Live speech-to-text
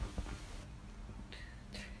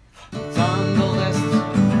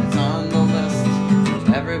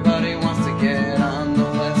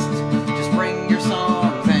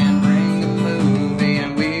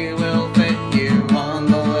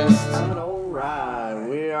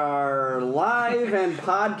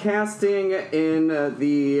podcasting in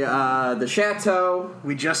the chateau.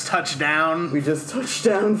 We just touched down. We just touched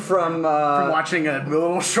down from watching a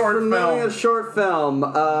little short film. A short film.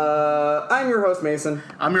 I'm your host, Mason.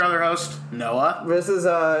 I'm your other host, Noah. This is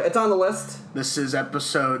it's on the list. This is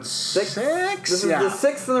episode 6. This is the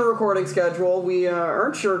 6th in the recording schedule. We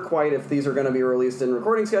aren't sure quite if these are going to be released in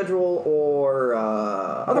recording schedule or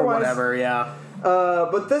otherwise. Or whatever, yeah.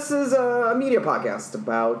 But this is a media podcast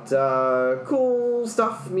about cool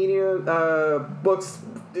stuff, media, books,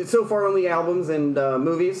 so far only albums and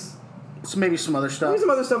movies. So maybe some other stuff. Maybe some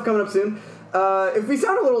other stuff coming up soon. If we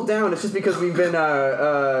sound a little down, it's just because we've been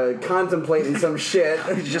contemplating some shit.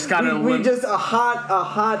 We just got we just a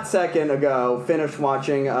hot second ago finished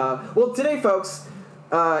watching. Well, today, folks,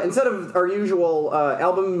 instead of our usual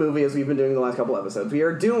album and movie as we've been doing the last couple episodes, we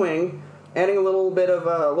are adding a little bit of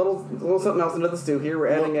little something else into the stew here. We're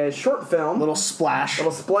adding a short film. Little splash.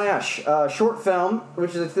 Short film,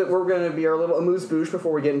 which is we're going to be our little amuse-bouche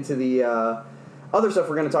before we get into the other stuff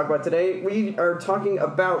we're going to talk about today. We are talking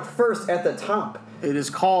about first at the top. It is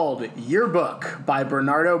called Yearbook by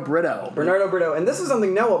Bernardo Brito. And this is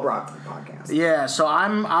something Noah brought to the podcast. Yeah, so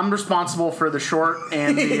I'm responsible for the short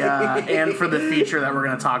and the and for the feature that we're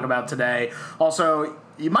going to talk about today. Also,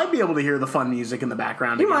 you might be able to hear the fun music in the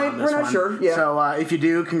background. You might. We're not sure. Yeah. So if you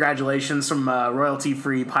do, congratulations. Some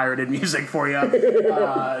royalty-free pirated music for you.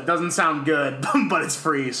 It doesn't sound good, but it's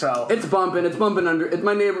free. So it's bumping. Under.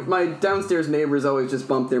 My downstairs neighbors always just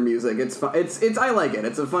bump their music. It's fun. It's. I like it.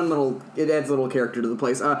 It's a fun little. It adds a little character to the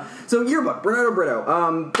place. So Yearbook, Bernardo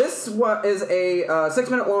Brito. This is a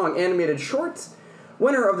 6-minute long animated short.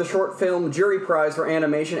 Winner of the short film jury prize for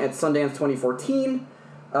animation at Sundance 2014.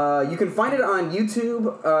 You can find it on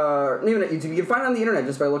YouTube, maybe not YouTube, you can find it on the internet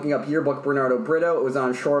just by looking up Yearbook Bernardo Brito. It was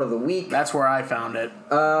on Short of the Week. That's where I found it.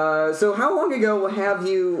 So how long ago have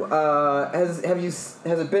you, has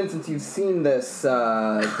it been since you've seen this,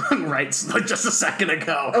 Right, like just a second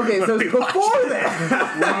ago. Okay, so before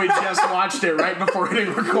that. When we just watched it right before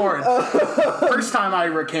hitting record. First time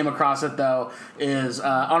I came across it, though, is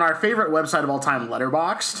on our favorite website of all time,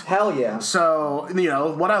 Letterboxd. Hell yeah. So,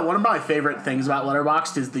 one of my favorite things about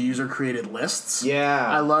Letterboxd is the user-created lists. Yeah.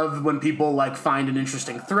 I love when people, find an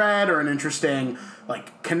interesting thread or an interesting,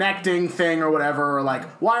 connecting thing or whatever, or,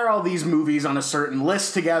 why are all these movies on a certain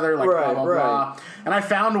list together, blah, blah, blah. And I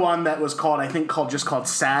found one that was called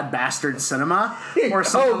Sad Bastard Cinema, or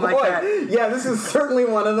something like that. Yeah, this is certainly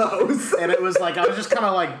one of those. And it was, I was just kind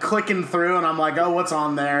of, clicking through, and I'm like, oh, what's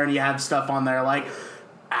on there? And you have stuff on there,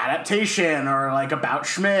 adaptation or about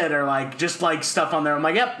Schmidt or just stuff on there. I'm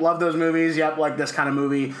like, yep, love those movies. Yep, like this kind of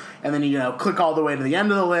movie. And then click all the way to the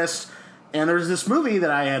end of the list, and there's this movie that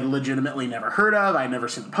I had legitimately never heard of. I had never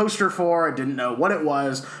seen the poster for. I didn't know what it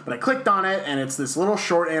was, but I clicked on it, and it's this little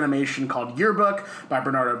short animation called Yearbook by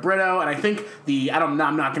Bernardo Brito. And I think I'm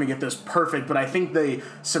not going to get this perfect, but I think the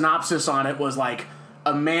synopsis on it was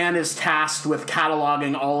a man is tasked with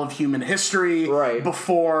cataloging all of human history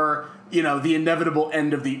before the inevitable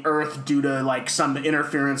end of the Earth due to, some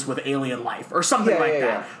interference with alien life or something that.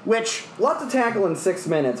 Yeah. Which... lot to tackle in 6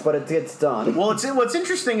 minutes, but it gets done. Well, what's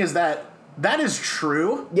interesting is that is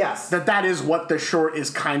true. Yes. That is what the short is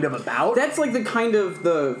kind of about. That's, the kind of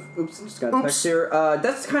the... Oops, I just got a text here.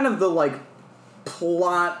 That's kind of the,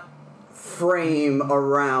 plot frame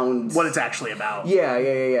around what it's actually about. Yeah.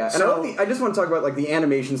 And So, I just want to talk about the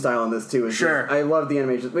animation style in this too. Sure. I love the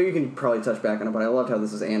animation. Maybe you can probably touch back on it, but I loved how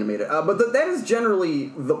this is animated. But that is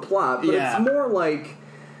generally the plot. But it's more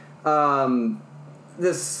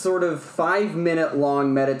this sort of 5-minute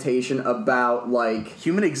long meditation about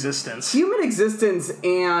human existence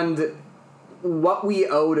and what we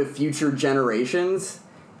owe to future generations,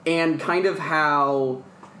 and kind of how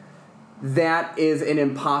that is an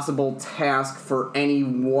impossible task for any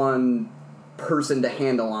one person to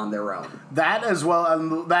handle on their own. That as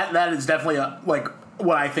well, that is definitely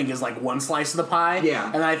what I think is one slice of the pie.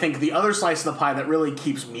 Yeah. And I think the other slice of the pie that really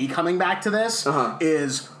keeps me coming back to this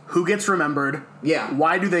is who gets remembered. Yeah.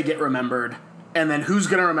 Why do they get remembered? And then who's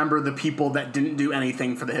going to remember the people that didn't do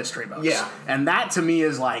anything for the history books? Yeah. And that to me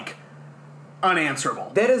is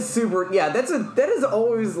unanswerable. That is super. Yeah. That is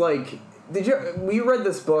always we read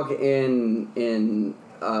this book in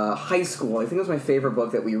high school. I think it was my favorite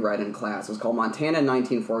book that we read in class. It was called Montana in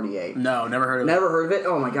 1948. No, never heard of it. Never heard of it?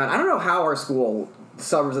 Oh my god. I don't know how our school,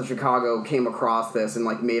 suburbs of Chicago, came across this and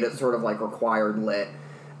made it sort of required lit.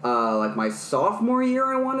 My sophomore year,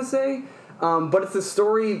 I want to say. But it's this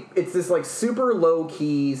story, it's this super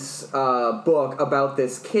low-key book about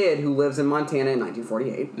this kid who lives in Montana in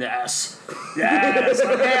 1948. Yes.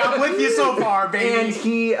 Okay, I'm with you so far, baby. And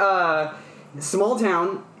Small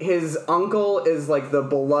town. His uncle is like the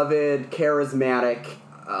beloved, charismatic,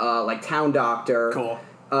 like town doctor. Cool.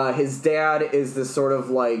 His dad is this sort of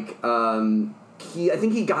like I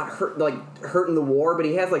think he got hurt in the war, but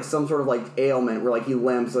he has like some sort of like ailment where like he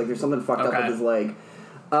limps, like there's something fucked up with his leg.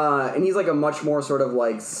 And he's like a much more sort of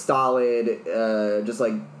like stolid, just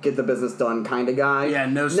like get the business done kind of guy. Yeah,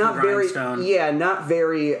 no not very, grindstone. yeah, not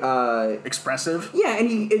very expressive. Yeah,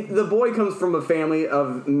 and the boy comes from a family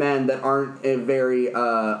of men that aren't very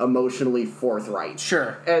emotionally forthright.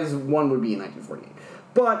 Sure, as one would be in 1948.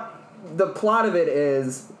 But the plot of it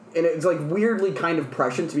is, and it's like weirdly kind of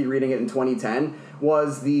prescient to be reading it in 2010.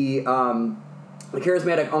 Was the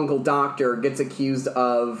charismatic uncle doctor gets accused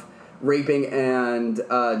of raping and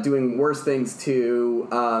doing worse things to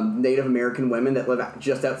Native American women that live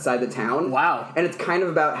just outside the town. Wow. And it's kind of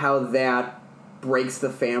about how that breaks the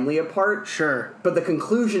family apart. Sure. But the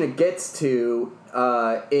conclusion it gets to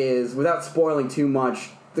is, without spoiling too much,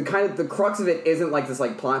 the crux of it isn't like this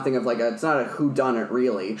like plot thing of like it's not a whodunit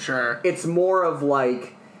really. Sure. It's more of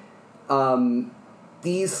like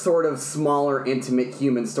these sort of smaller, intimate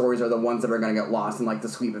human stories are the ones that are going to get lost in like the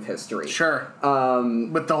sweep of history. Sure.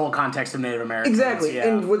 With the whole context of Native Americans. Exactly. Yeah.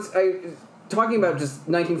 And talking about just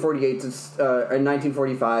 1948 and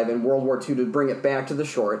 1945 and World War II to bring it back to the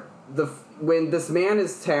short. When this man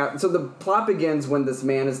is tasked, so the plot begins when this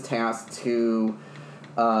man is tasked to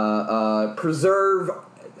preserve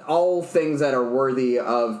all things that are worthy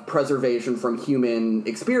of preservation from human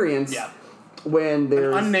experience. Yeah. When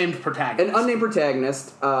there's an unnamed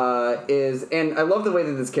protagonist is, and I love the way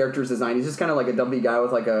that this character is designed. He's just kind of like a dumpy guy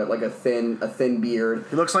with like a thin beard.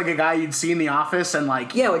 He looks like a guy you'd see in The Office, and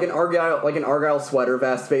like like an argyle sweater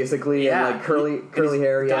vest basically, and like curly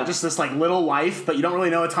hair. Yeah, got just this like little life, but you don't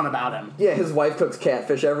really know a ton about him. Yeah, his wife cooks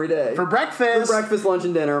catfish every day for breakfast, lunch,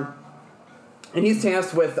 and dinner. And he's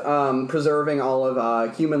tasked with preserving all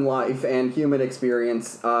of human life and human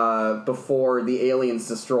experience before the aliens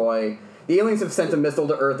destroy. The aliens have sent a missile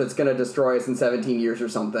to Earth that's going to destroy us in 17 years or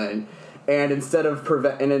something. And instead of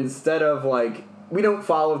like, we don't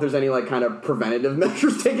follow if there's any like kind of preventative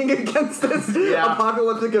measures taken against this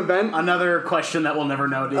apocalyptic event. Another question that we'll never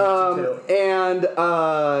know the answer to. And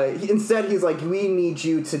instead he's like, we need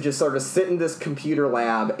you to just sort of sit in this computer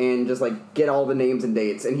lab and just like get all the names and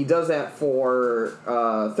dates. And he does that for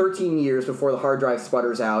 13 years before the hard drive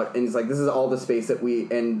sputters out. And he's like, this is all the space that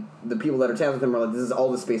and the people that are tasked with him are like, this is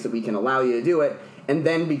all the space that we can allow you to do it. And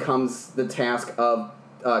then becomes the task of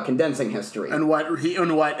condensing history. And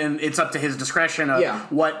it's up to his discretion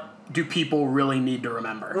of what do people really need to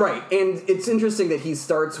remember. Right. And it's interesting that he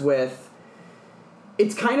starts with,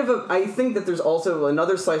 it's kind of I think that there's also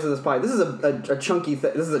another slice of this pie. This is a chunky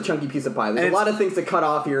piece of pie. There's a lot of things to cut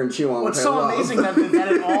off here and chew on. What's so amazing that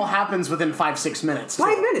it all happens within 5-6 minutes.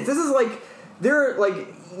 5 minutes. This is like, they're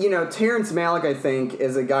like, Terrence Malick, I think,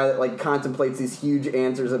 is a guy that like contemplates these huge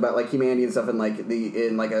answers about like humanity and stuff in like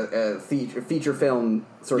a feature film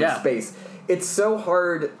sort of space. It's so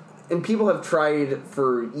hard, and people have tried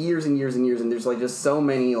for years and years and years, and there's like just so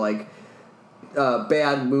many like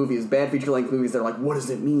bad feature length movies that are like, what does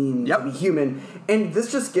it mean to be human? And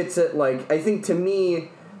this just gets it. Like, I think to me,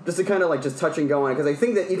 just to kind of like just touch and go on it, because I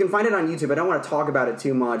think that you can find it on YouTube. I don't want to talk about it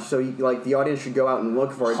too much, so the audience should go out and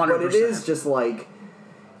look for it. 100%. But it is just like,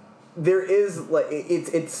 there is like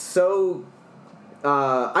it's so.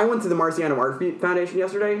 I went to the Marciano Art Foundation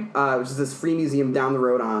yesterday, which is this free museum down the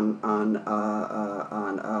road on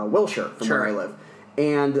Wilshire from where I live,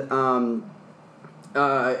 and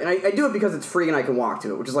I do it because it's free and I can walk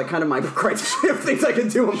to it, which is like kind of my criteria of things I can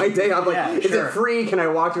do on my day off. Like, is it free? Can I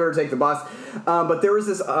walk to it or take the bus? But there was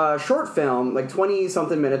this short film, like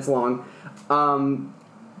 20-something minutes long,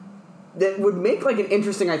 that would make like an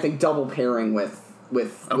interesting, I think, double pairing with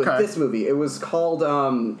this movie. It was called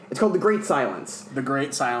it's called The Great Silence. The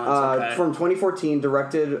Great Silence. From 2014, it's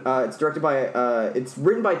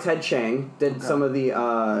written by Ted Chiang. Did some of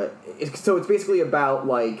the so it's basically about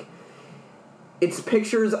like, it's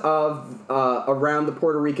pictures of around the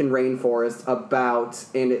Puerto Rican rainforest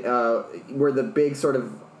where the big sort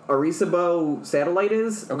of Arecibo satellite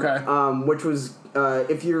is. Which was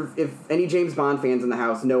if any James Bond fans in the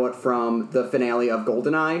house know it from the finale of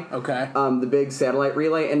GoldenEye. The big satellite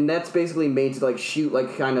relay, and that's basically made to like shoot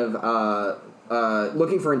like kind of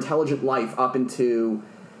looking for intelligent life up into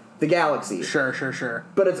the galaxy. Sure.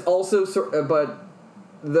 But it's also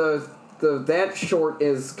that short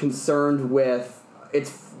is concerned with,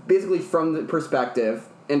 it's basically from the perspective,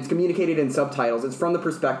 and it's communicated in subtitles, it's from the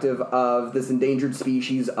perspective of this endangered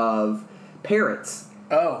species of parrots.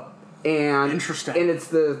 Oh. And interesting. And it's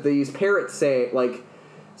these parrots say, like,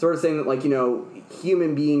 sort of saying that, like,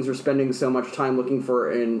 human beings are spending so much time looking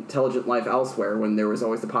for intelligent life elsewhere when there was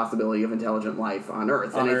always the possibility of intelligent life on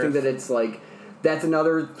Earth. I think that it's, like, that's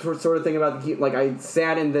another sort of thing about like, I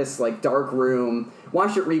sat in this, like, dark room,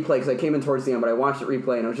 watched it replay, because I came in towards the end, but I watched it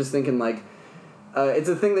replay, and I was just thinking, like, it's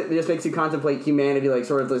a thing that just makes you contemplate humanity, like,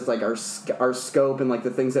 sort of this, like, our scope and, like, the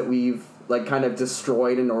things that we've, like, kind of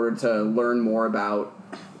destroyed in order to learn more about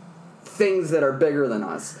things that are bigger than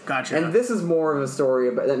us. Gotcha. And this is more of a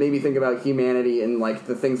story that made me think about humanity and, like,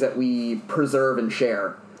 the things that we preserve and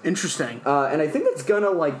share. Interesting. And I think it's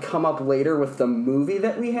gonna, like, come up later with the movie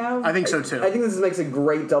that we have. I think so, too. I think this makes a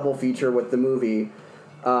great double feature with the movie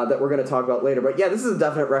that we're going to talk about later. But yeah, this is a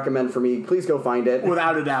definite recommend for me. Please go find it.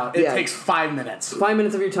 Without a doubt. It takes 5 minutes. 5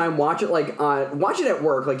 minutes of your time. Watch it watch it at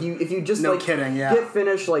work. Like if you just get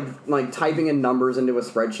finished like typing in numbers into a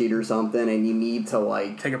spreadsheet or something, and you need to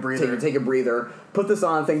like take a breather. Take a breather. Put this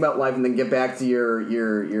on, think about life, and then get back to your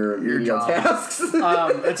job. Tasks.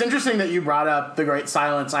 It's interesting that you brought up The Great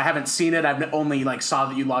Silence. I haven't seen it. I've only saw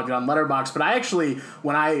that you logged it on Letterboxd. But I actually,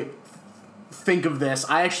 when I think of this,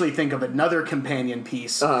 I actually think of another companion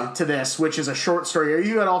piece to this, which is a short story. Are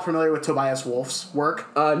you at all familiar with Tobias Wolff's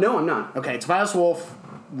work? No, I'm not. Okay, Tobias Wolff,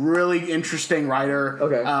 really interesting writer.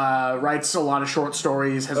 Okay. Writes a lot of short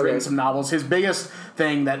stories, has written some novels. His biggest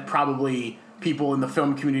thing that probably people in the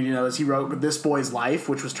film community know is he wrote This Boy's Life,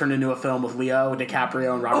 which was turned into a film with Leo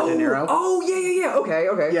DiCaprio and Robert De Niro. Oh, yeah.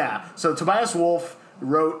 Okay. Yeah, so Tobias Wolff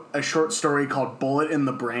wrote a short story called Bullet in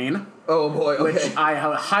the Brain. Oh, boy, okay. Which I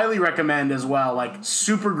highly recommend as well. Like,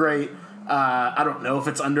 super great. I don't know if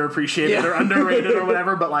it's underappreciated or underrated or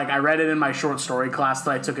whatever, but, like, I read it in my short story class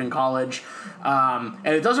that I took in college. And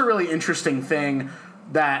it does a really interesting thing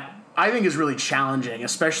that I think is really challenging,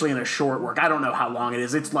 especially in a short work. I don't know how long it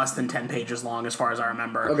is. It's less than 10 pages long as far as I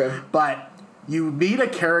remember. Okay. But you meet a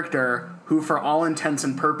character who, for all intents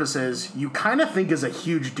and purposes, you kind of think is a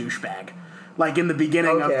huge douchebag. Like, in the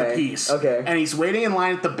beginning of the piece. Okay. And he's waiting in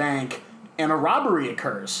line at the bank, and a robbery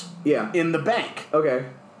occurs. Yeah. In the bank. Okay.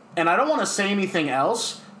 And I don't want to say anything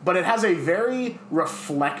else, but it has a very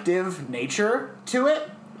reflective nature to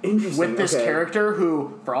it. Interesting. With this character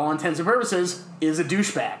who, for all intents and purposes, is a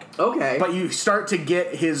douchebag. Okay. But you start to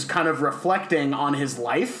get his kind of reflecting on his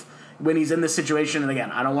life when he's in this situation. And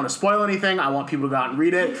again, I don't want to spoil anything. I want people to go out and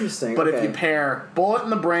read it. Interesting. But if you pair Bullet in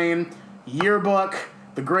the Brain, Yearbook,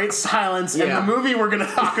 The Great Silence, and the movie we're going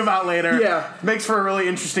to talk about later, makes for a really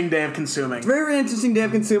interesting day of consuming. Very interesting day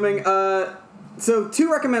of consuming. So,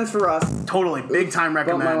 2 recommends for us. Totally. Big time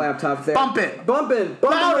recommend. Bump my laptop there. Bump it. Bump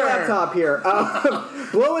my laptop here.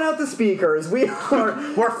 Blowing out the speakers. We're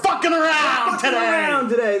fucking around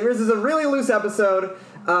today. This is a really loose episode.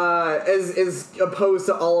 As opposed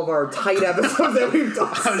to all of our tight episodes that we've done.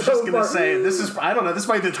 I was just going to say, I don't know, this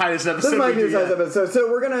might be the tightest episode. This might be the tightest episode. So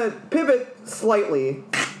we're going to pivot slightly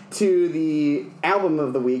to the album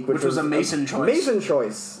of the week, which was a Mason choice. Mason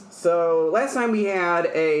choice. So last time we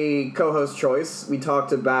had a co-host choice. We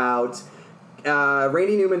talked about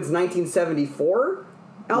Randy Newman's 1974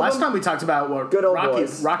 album. Last time we talked about what Good Old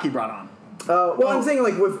Rocky brought on. I'm saying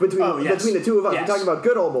like between the two of us, we talked about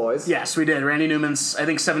Good Old Boys. Yes, we did. Randy Newman's, I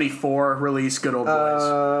think, 74 release, Good Old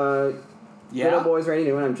Boys. Good Old Boys, Randy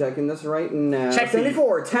Newman. I'm checking this right now. Check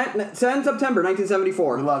 74, 10 September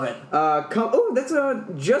 1974. We love it. That's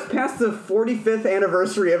just past the 45th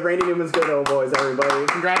anniversary of Randy Newman's Good Old Boys, everybody.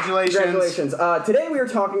 Congratulations. Today we are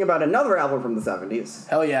talking about another album from the 70s.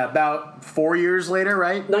 Hell yeah, about 4 years later,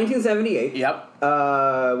 right? 1978. Yep.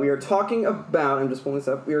 We are talking about, I'm just pulling this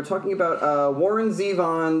up, we are talking about Warren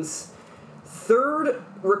Zevon's third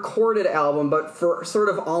recorded album, but for sort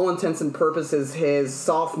of all intents and purposes, his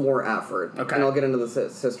sophomore effort. Okay. And I'll get into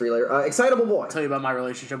this history later. Excitable Boy. I'll tell you about my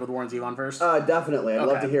relationship with Warren Zevon first. Definitely. I'd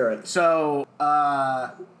love to hear it. So,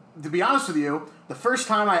 to be honest with you, the first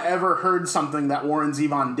time I ever heard something that Warren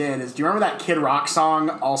Zevon did is, do you remember that Kid Rock song,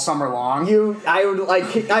 All Summer Long? I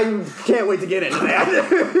can't wait to get into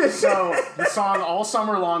that. So, the song All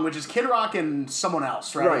Summer Long, which is Kid Rock and someone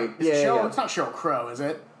else, right? Right, It's not Sheryl Crow, is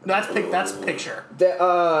it? No, that's Picture.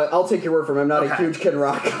 I'll take your word for it. I'm not a huge Kid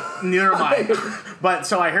Rock. Neither am I. But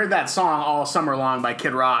so I heard that song All Summer Long by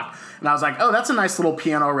Kid Rock, and I was like, oh, that's a nice little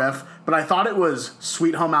piano riff, but I thought it was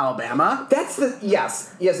Sweet Home Alabama. That's the...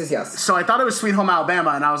 Yes. So I thought it was Sweet Home Alabama,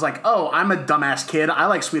 and I was like, oh, I'm a dumbass kid. I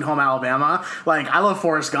like Sweet Home Alabama. Like, I love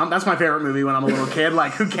Forrest Gump. That's my favorite movie when I'm a little kid.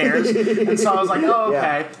 Like, who cares? And so I was like, oh,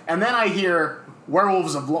 okay. Yeah. And then I hear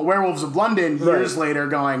Werewolves of London years later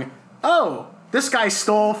going, oh... This guy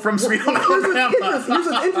stole from Sweet Home Alabama. Here's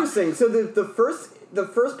what's interesting. So the first the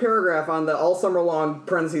first paragraph on the All Summer Long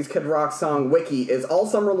parentheses Kid Rock song wiki is All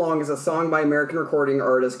Summer Long is a song by American recording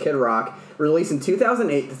artist Kid Rock, released in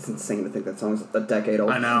 2008. It's insane to think that song's a decade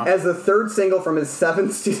old. I know. As the third single from his he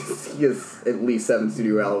has at least 7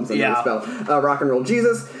 studio albums under his belt. Rock and Roll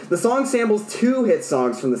Jesus. The song samples 2 hit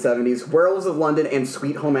songs from the 70s, Werewolves of London and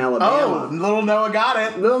Sweet Home Alabama. Oh, Little Noah got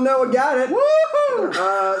it. Little Noah got it. Woohoo!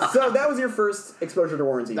 So that was your first exposure to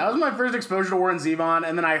Warren Zevon. That was my first exposure to Warren Zevon,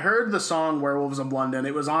 and then I heard the song Werewolves of London.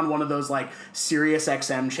 It was on one of those, like, Sirius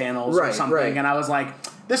XM channels or something, and I was like,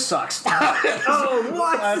 this sucks. Oh,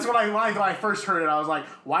 what? That's when I first heard it. I was like,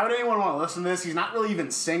 why would anyone want to listen to this? He's not really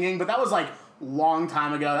even singing, but that was, like, long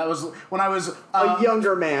time ago. That was when I was a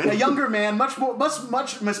younger man, much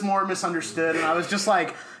more misunderstood, and I was just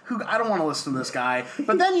like, I don't want to listen to this guy.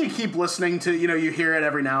 But then you keep listening to, you hear it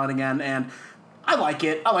every now and again, and I like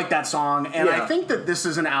it. I like that song, and I think that this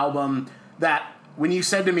is an album that when you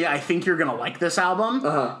said to me, I think you're gonna like this album,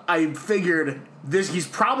 I figured he's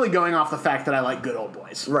probably going off the fact that I like Good Old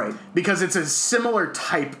Boys. Right. Because it's a similar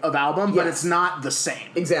type of album, but it's not the same.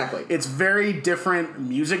 Exactly. It's very different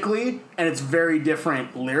musically, and it's very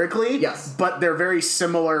different lyrically. Yes. But they're very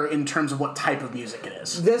similar in terms of what type of music it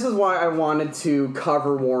is. This is why I wanted to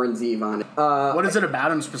cover Warren Zevon. What is it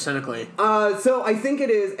about him specifically? So I think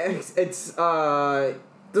it's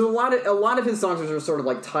there's a lot of his songs are just sort of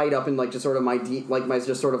like tied up in like just sort of my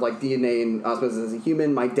DNA and osmosis as a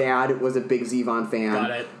human. My dad was a big Zevon fan.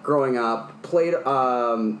 Got it. Growing up. Played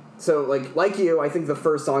so like you, I think the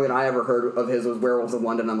first song that I ever heard of his was Werewolves of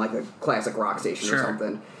London on like a classic rock station or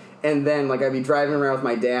something. And then like I'd be driving around with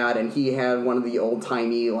my dad and he had one of the old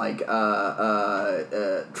timey like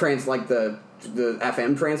the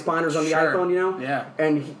FM transponders on the iPhone, Yeah.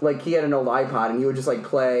 And he had an old iPod and he would just like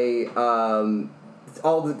play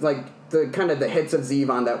all the the kind of the hits of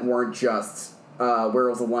Zevon that weren't just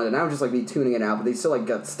Werewolves of London. I would just like be tuning it out, but they still like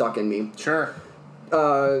got stuck in me. Sure.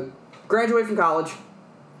 Graduate from college,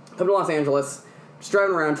 come to Los Angeles, just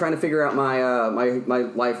driving around trying to figure out my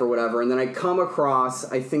life or whatever, and then I come across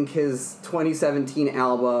I think his 2017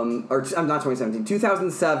 album, or not 2017,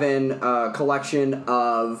 2007 collection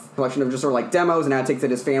of just sort of like demos and outtakes that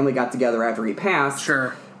his family got together after he passed.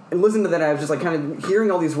 Sure. And listening to that, I was just like kind of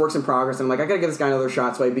hearing all these works in progress, and I'm like, I gotta give this guy another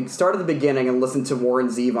shot. So I started at the beginning and listened to Warren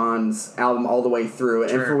Zevon's album all the way through.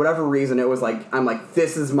 And for whatever reason, it was like, I'm like,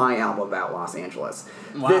 this is my album about Los Angeles.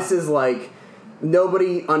 Wow. This is like,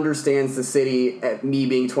 nobody understands the city, at me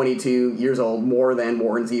being 22 years old, more than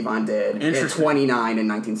Warren Zevon did at 29 in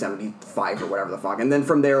 1975 or whatever the fuck. And then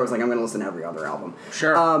from there, I was like, I'm gonna listen to every other album.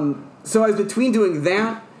 Sure. So I was between doing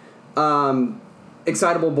that,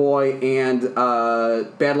 Excitable Boy, and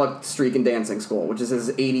Bad Luck Streak and Dancing School, which is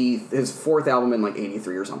his 4th album in like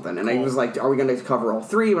 83 or something. And I was like, are we going to cover all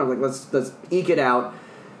 3? And I'm like, let's eke it out.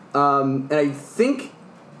 And I think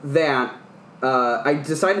that I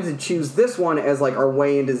decided to choose this one as like our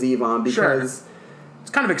way into Zevon because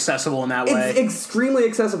it's kind of accessible in that way. It's extremely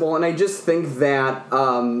accessible, and I just think that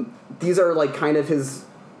these are like kind of his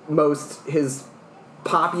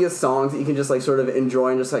poppiest songs that you can just like sort of enjoy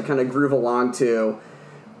and just like kind of groove along to.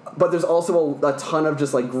 But there's also a ton of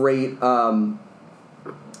just like great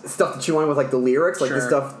stuff to chew on with like the lyrics, like the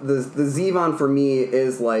stuff. The Zevon for me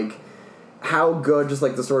is like how good just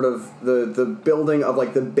like the sort of the building of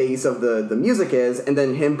like the base of the music is, and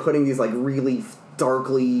then him putting these like really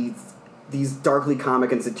darkly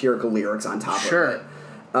comic and satirical lyrics on top of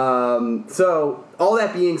it. So all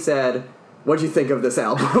that being said, what'd you think of this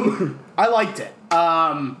album? I liked it.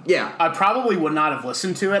 Yeah. I probably would not have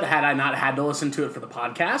listened to it had I not had to listen to it for the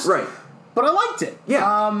podcast. Right. But I liked it.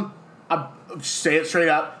 Yeah. I'll say it straight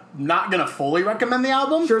up. Not gonna fully recommend the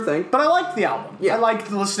album. Sure thing. But I liked the album. Yeah. I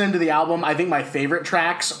liked listening to the album. I think my favorite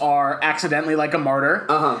tracks are Accidentally Like a Martyr.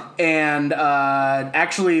 And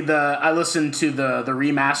actually I listened to the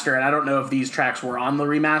remaster, and I don't know if these tracks were on the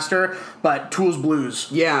remaster, but Tools Blues.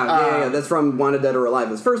 Yeah. That's from Wanted Dead or Alive.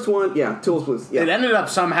 His first one, Tools Blues. Yeah. It ended up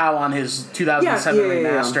somehow on his 2007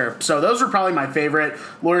 remaster. Yeah. So those are probably my favorite.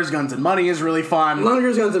 Lawyers, Guns, and Money is really fun.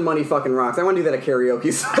 Lawyers, Guns, and Money fucking rocks. I want to do that at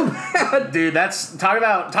karaoke so bad. Dude, that's talk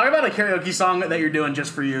about a karaoke song that you're doing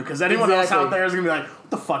just for you, because anyone else out there is gonna be like, what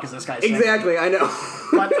the fuck is this guy saying? Exactly, I know.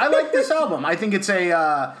 But I like this album. I think it's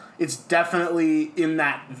it's definitely in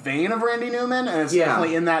that vein of Randy Newman, and it's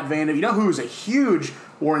definitely in that vein of, who's a huge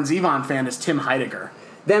Warren Zevon fan is Tim Heidecker.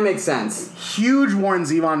 That makes sense. Huge Warren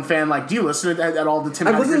Zevon fan. Like, do you listen at all to Tim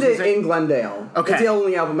Heidecker's music? I've listened to In Glendale. Okay. It's the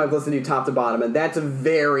only album I've listened to top to bottom, and that's a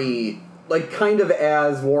very, like, kind of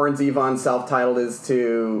as Warren Zevon self-titled is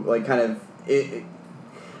to, like, kind of...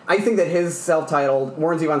 I think that his self-titled,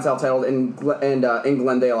 Warren Zevon self-titled, and In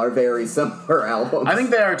Glendale are very similar albums. I think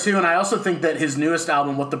they are too, and I also think that his newest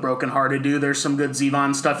album, What the Broken Hearted Do, there's some good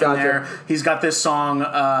Zevon stuff in there. He's got this song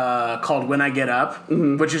called When I Get Up,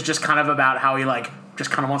 which is just kind of about how he just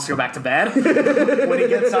kind of wants to go back to bed when he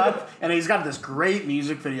gets up. And he's got this great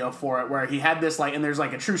music video for it where he had this, and there's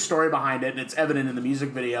a true story behind it, and it's evident in the music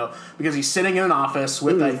video because he's sitting in an office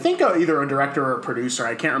with, I think, either a director or a producer.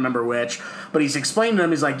 I can't remember which. But he's explaining to him,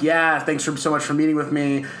 he's like, yeah, thanks so much for meeting with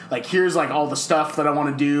me. Here's, all the stuff that I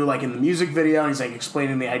want to do, in the music video. And he's,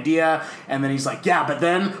 explaining the idea. And then he's like, yeah, but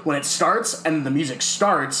then when it starts and the music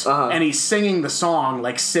starts and he's singing the song,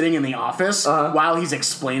 sitting in the office while he's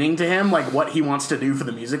explaining to him, what he wants to do for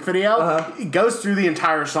the music video. He goes through the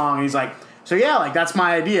entire song and he's like, so yeah, that's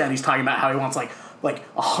my idea. And he's talking about how he wants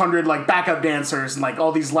 100 backup dancers and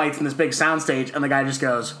all these lights in this big soundstage. And the guy just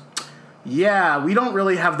goes, yeah, we don't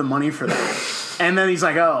really have the money for that. And then he's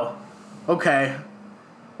like, oh, okay,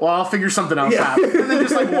 well, I'll figure something else out. And then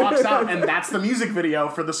just walks out, and that's the music video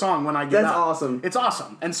for the song When I Get Up. That's awesome. It's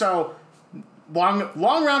awesome. And so long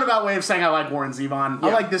roundabout way of saying I like Warren Zevon.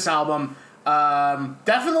 I like this album.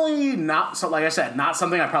 Definitely not, so like I said, not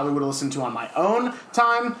something I probably would have listened to on my own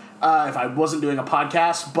time if I wasn't doing a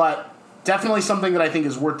podcast, but definitely something that I think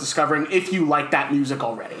is worth discovering if you like that music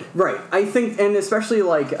already. Right. I think, and especially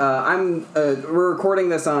we're recording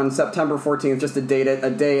this on September 14th, just a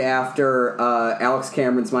day after Alex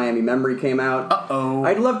Cameron's Miami Memory came out. Uh-oh.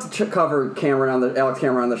 I'd love to cover Alex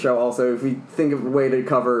Cameron on the show also if we think of a way to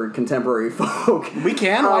cover contemporary folk. We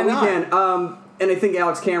can. Why not? We can. And I think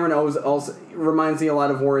Alex Cameron always also reminds me a lot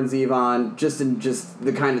of Warren Zevon, just in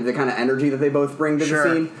the kind of energy that they both bring to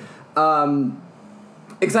the scene.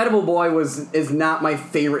 Excitable Boy is not my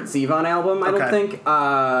favorite Zevon album, I don't think.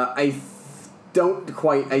 I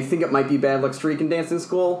think it might be Bad Luck Streak and Dancing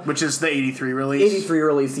School. Which is the 83 release. 83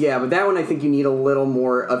 release, yeah. But that one I think you need a little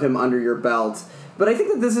more of him under your belt. But I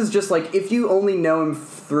think that this is just if you only know him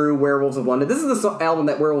through Werewolves of London, this is the album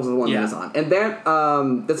that Werewolves of London is on. And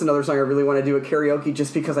that's another song I really want to do at karaoke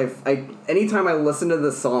just because I anytime I listen to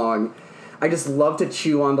the song, I just love to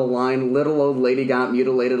chew on the line, little old lady got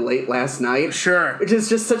mutilated late last night. Sure. Which is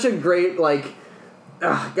just such a great,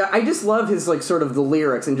 I just love his, sort of the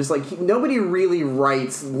lyrics, and just, nobody really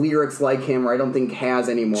writes lyrics like him, or I don't think has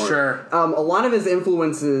anymore. Sure. A lot of his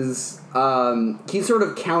influences, he sort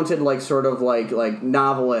of counted, like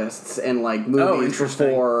novelists and, movies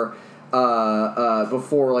before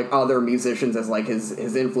other musicians as,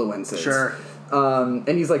 his influences. Sure. And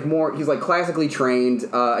he's classically trained.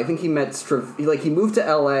 I think he met he moved to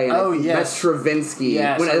LA and met Stravinsky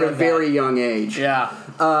at a very young age. Yeah.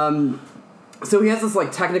 So he has this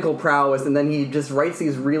technical prowess, and then he just writes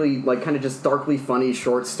these really kind of just darkly funny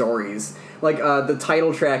short stories. The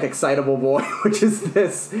title track "Excitable Boy," which is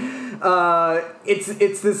this.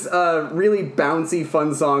 It's this really bouncy,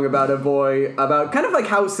 fun song about a boy, about kind of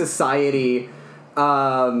how society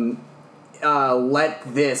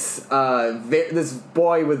let this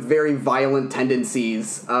boy with very violent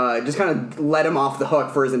tendencies just kind of let him off the hook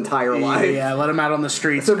for his entire life. Yeah, let him out on the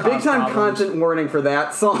streets. So big time content warning for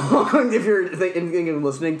that song if you're thinking of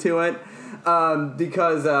listening to it,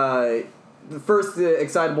 because the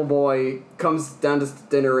Excitable Boy comes down to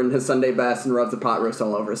dinner in his Sunday best and rubs the pot roast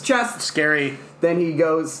all over his chest. Scary. Then he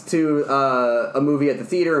goes to a movie at the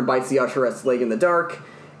theater and bites the usheress leg in the dark.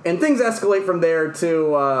 And things escalate from there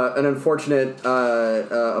to an unfortunate,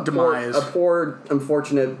 demise. A poor,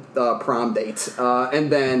 unfortunate prom date.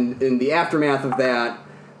 And then in the aftermath of that,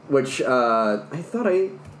 which I thought I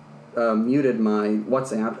muted my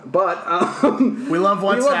WhatsApp, but we love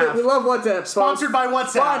WhatsApp. We love WhatsApp. Sponsored by WhatsApp.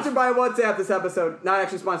 Sponsored by WhatsApp. This episode, not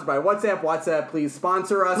actually sponsored by WhatsApp. WhatsApp, please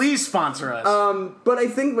sponsor us. Please sponsor us. But I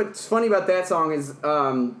think what's funny about that song is.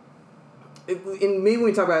 And maybe when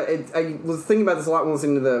we talk about it, I was thinking about this a lot when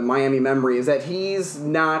listening to the Miami Memory, is that he's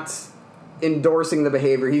not endorsing the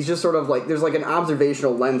behavior. He's just sort of there's an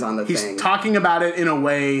observational lens on the thing. He's talking about it in a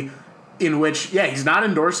way in which, he's not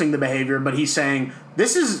endorsing the behavior, but he's saying,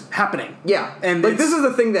 this is happening. Yeah. And this is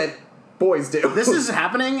the thing that boys do. This is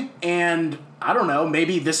happening, and I don't know,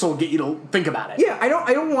 maybe this will get you to think about it. Yeah, I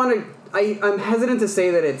don't want to... I'm hesitant to say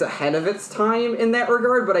that it's ahead of its time in that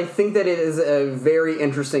regard, but I think that it is a very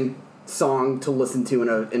interesting song to listen to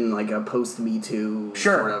in a post Me Too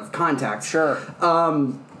sort of context. Sure.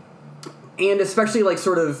 And especially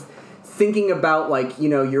sort of thinking about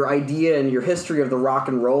your idea and your history of the rock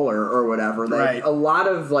and roller or whatever. Right. A lot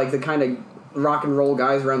of the kind of rock and roll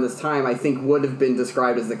guys around this time I think would have been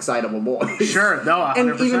described as excitable boys. Sure. No, 100%.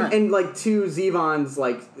 And even to Zevon's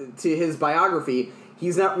to his biography,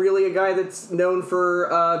 He's not really a guy that's known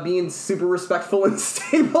for being super respectful and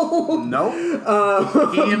stable. Nope.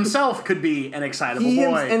 He himself could be an excitable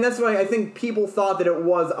boy. And that's why I think people thought that it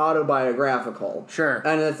was autobiographical. Sure.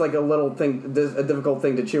 And it's like a a difficult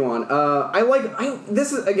thing to chew on.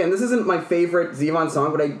 This isn't my favorite Zevon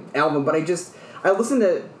song, album, but I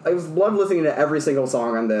love listening to every single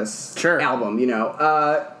song on this album, you know.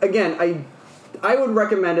 Again, I would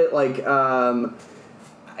recommend it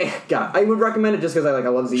I would recommend it just because I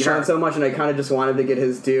love Zevon so much, and I kind of just wanted to get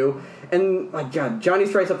his due. And Johnny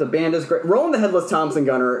Strikes Up the Band is great. Rollin' the Headless Thompson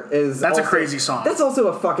Gunner that's a crazy song. That's also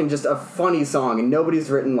a funny song, and nobody's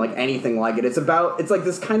written anything like it. It's like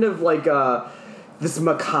this kind of this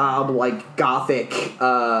macabre gothic.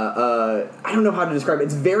 I don't know how to describe it.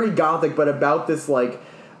 It's very gothic, but about this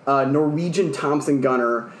Norwegian Thompson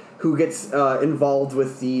gunner who gets involved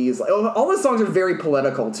with these. All his songs are very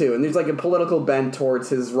political, too, and there's a political bent towards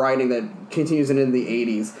his writing that continues into the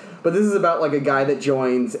 80s. But this is about a guy that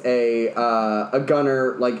joins a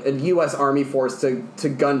gunner, a U.S. Army force to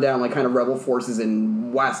gun down kind of rebel forces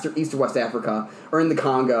in East or West Africa, or in the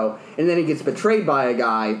Congo, and then he gets betrayed by a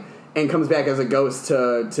guy and comes back as a ghost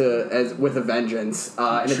with a vengeance,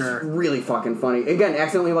 and it's really fucking funny. Again,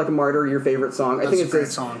 Accidentally Like a Martyr, your favorite song. That's a great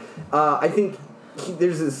song. I think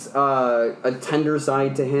there's this a tender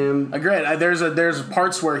side to him. Agreed. There's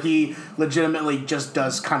parts where he legitimately just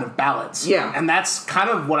does kind of ballads. Yeah, and that's kind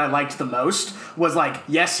of what I liked the most. Was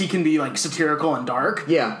yes, he can be satirical and dark.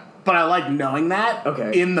 Yeah. But I like knowing that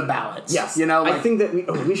in the ballads. Yes. You know, I think that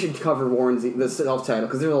we should cover the self-title,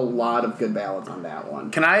 because there's a lot of good ballads on that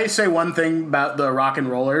one. Can I say one thing about the Rock and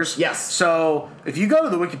Rollers? Yes. So, if you go to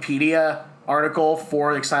the Wikipedia article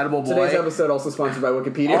for Excitable Boy... Today's episode also sponsored by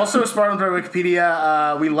Wikipedia. Also sponsored by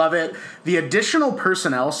Wikipedia. We love it. The additional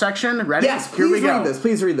personnel section. Ready? Yes, Here we go.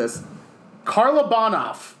 Please read this. Carla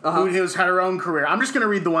Bonoff, who has had her own career. I'm just going to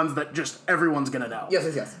read the ones that just everyone's going to know.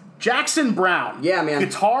 Yes. Jackson Brown. Yeah, man.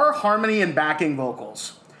 Guitar, harmony, and backing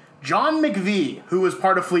vocals. John McVie, who was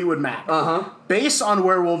part of Fleetwood Mac. Bass on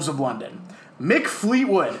Werewolves of London. Mick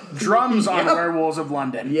Fleetwood, drums on Werewolves of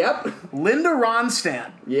London. Yep. Linda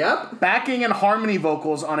Ronstadt. Yep. Backing and harmony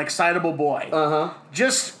vocals on Excitable Boy.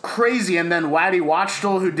 Just crazy. And then Waddy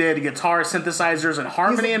Wachtel, who did guitar, synthesizers, and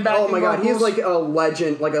harmony and backing vocals. Oh my god, he's a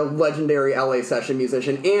legend, a legendary LA session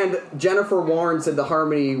musician. And Jennifer Warren did the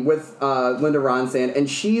harmony with Linda Ronstadt, and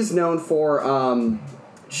she's known for,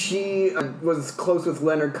 she was close with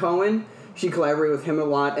Leonard Cohen. She collaborated with him a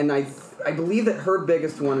lot, and I believe that her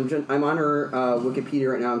biggest one, I'm on her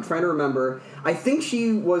Wikipedia right now, I'm trying to remember, I think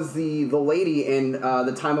she was the lady in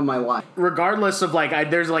The Time of My Life. Regardless of,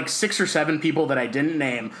 there's 6 or 7 people that I didn't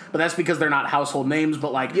name, but that's because they're not household names,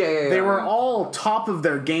 but, they were all top of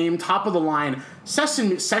their game, top of the line,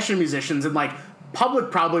 session musicians, and,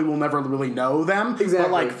 public probably will never really know them.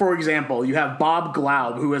 Exactly. But, for example, you have Bob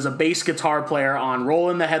Glaub, who is a bass guitar player on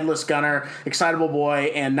Rollin' the Headless Gunner, Excitable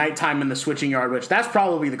Boy, and Nighttime in the Switching Yard, which that's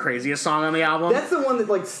probably the craziest song on the album. That's the one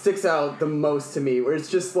that, sticks out the most to me, where it's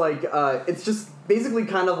just, it's just basically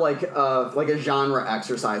kind of like a genre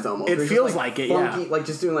exercise almost. It feels like it, funky, yeah.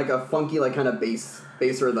 Just doing, a funky, kind of bass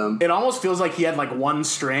rhythm. It almost feels like he had one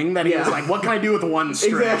string that he was what can I do with one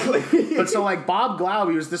string? Exactly. But so Bob Glaub,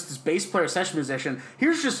 he was this bass player, session musician.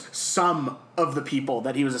 Here's just some of the people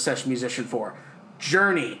that he was a session musician for: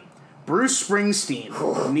 Journey, Bruce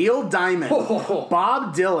Springsteen, Neil Diamond,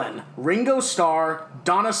 Bob Dylan, Ringo Starr,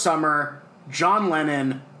 Donna Summer, John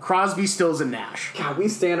Lennon, Crosby, Stills, and Nash. God, we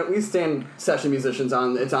stand session musicians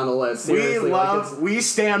on the list. Seriously. We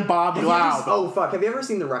stand Bob Glaub. Have you ever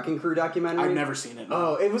seen the Wrecking Crew documentary? I've never seen it. No.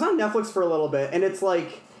 Oh, it was on Netflix for a little bit, and it's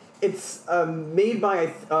made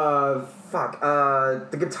by the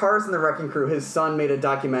guitarist in the Wrecking Crew. His son made a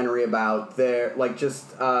documentary about their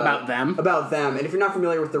about them. About them, and if you're not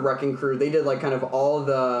familiar with the Wrecking Crew, they did kind of all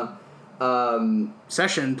the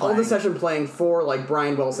session playing. all the session playing for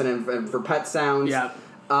Brian Wilson and for Pet Sounds. Yeah.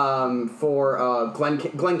 For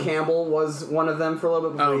Glenn Campbell was one of them for a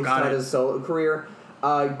little bit before he started his solo career.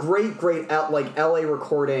 Great LA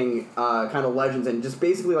recording kind of legends, and just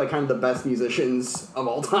basically kind of the best musicians of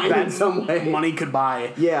all time in some way. Money could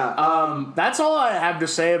buy. Yeah. That's all I have to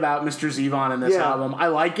say about Mr. Zevon in this album. I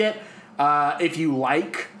like it. If you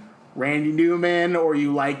like Randy Newman or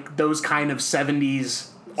you like those kind of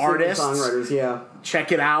 70s artists, songwriters,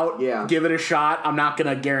 check it out. Yeah. Give it a shot. I'm not going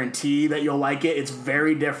to guarantee that you'll like it. It's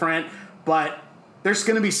very different, but there's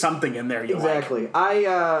going to be something in there you exactly. like.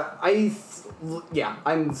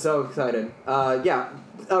 I'm so excited.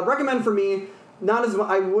 Recommend for me. Not as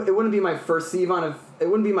it wouldn't be my first Zevon it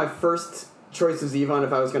wouldn't be my first choice of Zevon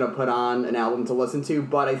if I was going to put on an album to listen to,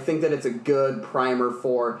 but I think that it's a good primer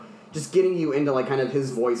for just getting you into like kind of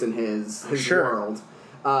his voice and his Sure. world.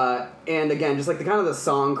 And again, just like the kind of the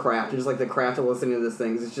song craft and just like the craft of listening to these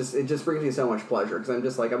things, it just brings me so much pleasure because I'm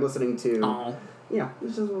just like I'm listening to. Oh, Yeah,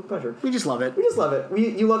 it's just a pleasure. we just love it. We just love it.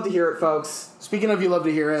 You love to hear it, folks. Speaking of, you love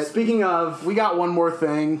to hear it. Speaking of, We got one more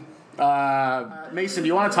thing. Mason, do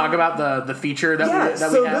you want to talk about the feature that we have?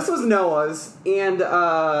 this was Noah's, and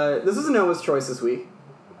this was Noah's choice this week.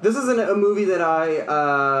 This is a movie that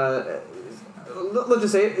let's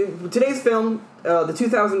just say it. Today's film, the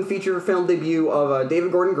 2000 feature film debut of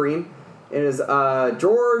David Gordon Green. It is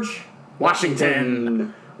George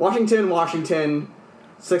Washington. Washington,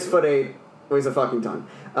 6'8", weighs a fucking ton.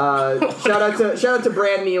 Shout out to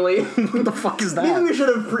Brad Neely. What the fuck is that? Maybe we should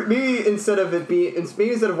have. Maybe instead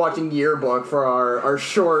of watching Yearbook for our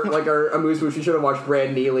short, like our Amuse Bouche, we should have watched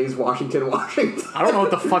Brad Neely's Washington. I don't know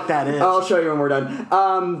what the fuck that is. I'll show you when we're done.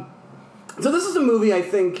 So this is a movie I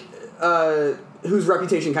think whose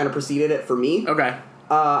reputation kind of preceded it for me. Okay.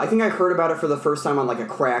 I think I heard about it for the first time on like a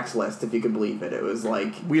Cracks list, if you could believe it. It was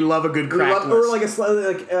like We love a good crack list. or like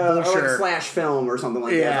a Sure. slash film or something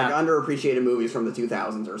like Yeah. that, like underappreciated movies from the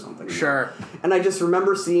 2000s or something. Sure. And I just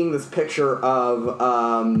remember seeing this picture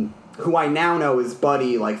of who I now know is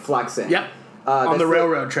Buddy, like flexing. Yep. On That's the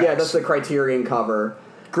railroad tracks. Yeah, that's the Criterion cover.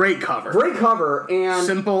 Great cover. Great cover and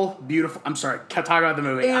Simple, beautiful. I'm sorry. Talk about the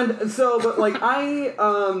movie. and so, but like I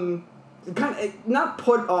kind of not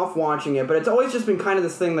put off watching it, but it's always just been kind of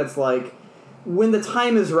this thing that's like, when the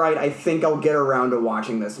time is right, I think I'll get around to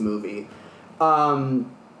watching this movie. And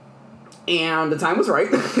the time was right.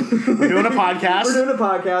 We're doing a podcast. We're doing a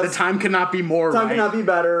podcast. The time could not be more Time right. could not be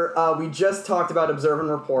better. We just talked about Observe and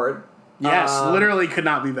Report. Yes, literally could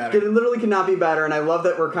not be better. It literally could not be better, and I love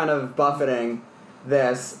that we're kind of buffeting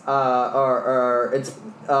this, or it's,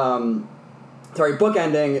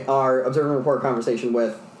 bookending our Observe and Report conversation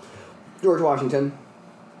with George Washington.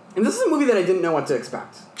 And this is a movie that I didn't know what to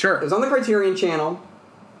expect. Sure. It was on the Criterion Channel,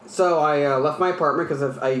 so I left my apartment because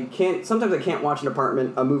sometimes I can't watch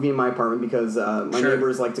a movie in my apartment because my Sure.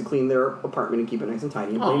 neighbors like to clean their apartment and keep it nice and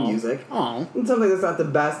tidy and play Aw. music. Aw. And sometimes that's not the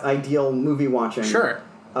best ideal movie watching. Sure.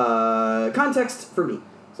 Context for me.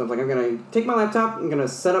 So I was like, I'm going to take my laptop, I'm going to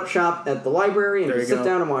set up shop at the library and There just you sit go.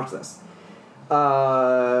 down and watch this.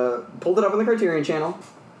 Pulled it up on the Criterion Channel,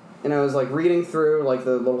 and I was like reading through like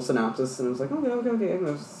the little synopsis, and I was like,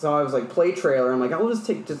 okay. So I was like, play trailer. I'm like, I'll just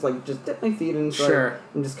dip my feet in. So Sure.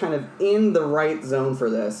 I'm just kind of in the right zone for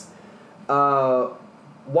this.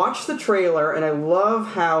 Watch the trailer, and I love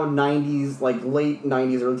how 90s, like late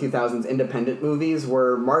 90s, early 2000s independent movies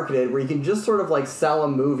were marketed, where you can just sort of like sell a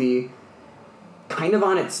movie kind of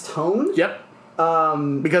on its tone. Yep.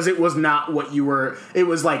 Because it was not what you were. It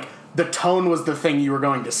was like the tone was the thing you were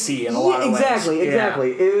going to see in a lot of ways.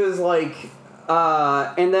 Exactly. It was like,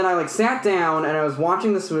 and then I like sat down and I was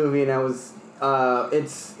watching this movie, and I was,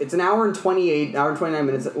 it's an hour and 29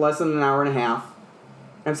 minutes, less than an hour and a half.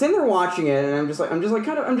 I'm sitting there watching it, and I'm just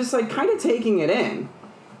kind of taking it in,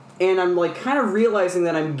 and I'm like kind of realizing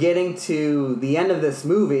that I'm getting to the end of this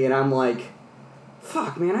movie, and I'm like,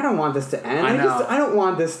 fuck, man, I don't want this to end. I know. I don't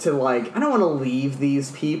want this to I don't want to leave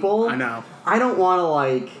these people. I know. I don't want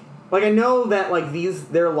to I know that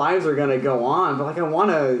their lives are gonna go on, but I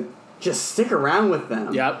want to just stick around with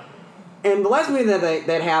them. Yep. And the last movie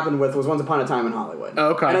that happened with was Once Upon a Time in Hollywood. Oh,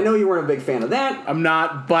 okay. And I know you weren't a big fan of that. I'm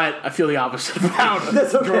not, but I feel the opposite about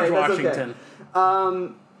That's okay, George that's Washington.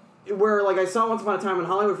 Where I saw Once Upon a Time in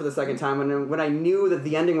Hollywood for the second time, and then when I knew that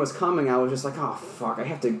the ending was coming, I was just like, oh fuck, I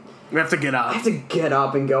have to We have to get up. get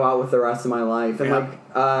up and go out with the rest of my life. And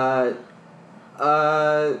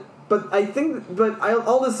but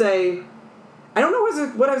I'll just say, I don't know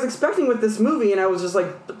what I was expecting with this movie, and I was just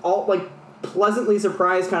pleasantly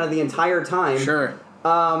surprised kind of the entire time. Sure.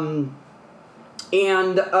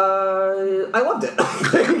 And I loved it.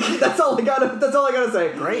 That's all I gotta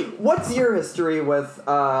say. Great. What's your history with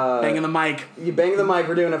Banging the mic. You bang the mic.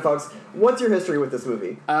 We're doing it, folks. What's your history with this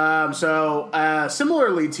movie? So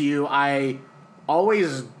similarly to you, I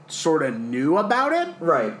always sort of knew about it.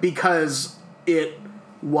 Right. Because it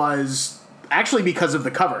was actually because of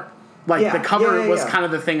the cover. Yeah, the cover was yeah. kind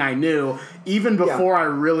of the thing I knew even before I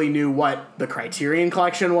really knew what the Criterion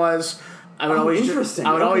Collection was. I would always interesting.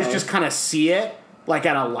 always Okay. just kind of see it at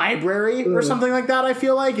a library or something like that. I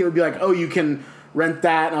feel like it would be like, oh, you can rent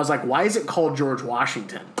that, and I was like, why is it called George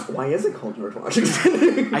Washington? Why is it called George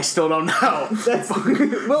Washington? I still don't know.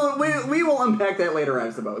 Well, we will unpack that later, I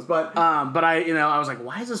suppose. But But I was like,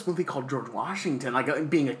 why is this movie called George Washington?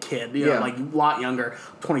 Being a kid, Yeah. a lot younger,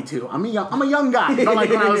 22. I'm a young guy. But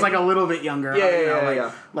when I was a little bit younger,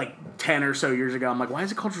 Yeah. 10 or so years ago, I'm like, why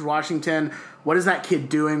is it called George Washington? What is that kid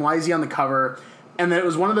doing? Why is he on the cover? And then it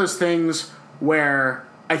was one of those things where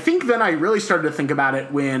I think then I really started to think about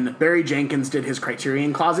it when Barry Jenkins did his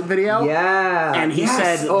Criterion Closet video. Yeah. And he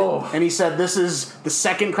said, this is the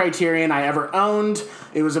second Criterion I ever owned.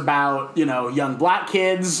 It was about, young black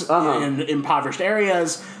kids in impoverished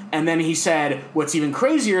areas. And then he said, what's even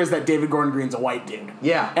crazier is that David Gordon Green's a white dude.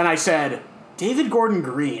 Yeah. And I said, David Gordon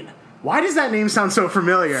Green. Why does that name sound so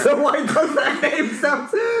familiar? So why does that name sound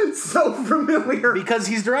so familiar? Because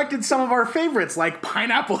he's directed some of our favorites, like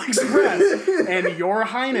Pineapple Express and Your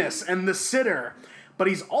Highness and The Sitter. But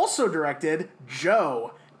he's also directed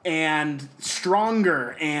Joe and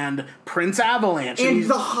Stronger and Prince Avalanche. And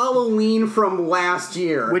the Halloween from last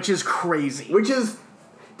year. Which is crazy.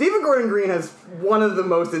 David Gordon Green has one of the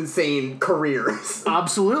most insane careers.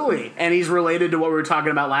 Absolutely. And he's related to what we were talking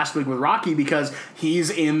about last week with Rocky because he's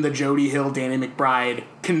in the Jody Hill, Danny McBride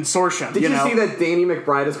consortium. Did you see that Danny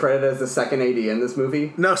McBride is credited as the second AD in this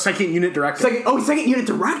movie? No, second unit director. Second unit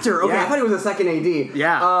director. Okay, yeah. I thought he was a second AD.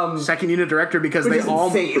 Yeah, second unit director because they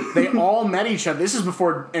all met each other. This is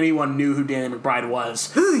before anyone knew who Danny McBride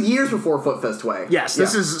was. This is years before Foot Fist Way. Yes,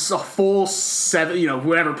 this is a full 7,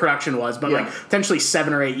 whatever production was, but potentially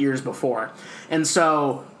 7 or 8 years before. And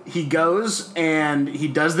so he goes and he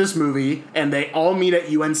does this movie, and they all meet at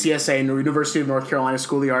UNCSA, University of North Carolina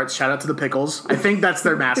School of the Arts. Shout out to the Pickles. I think that's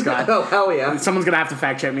their mascot. Oh, hell yeah. Someone's going to have to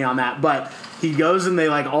fact check me on that. But he goes and they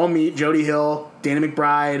all meet. Jody Hill, Danny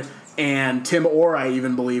McBride, and Tim Orr, I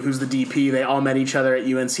even believe, who's the DP. They all met each other at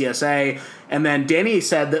UNCSA. And then Danny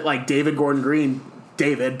said that David Gordon Green,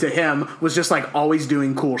 David, to him, was just always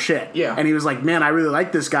doing cool shit. Yeah. And he was like, man, I really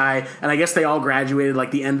like this guy. And I guess they all graduated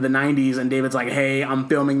the end of the 90s, and David's like, hey, I'm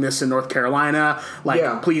filming this in North Carolina.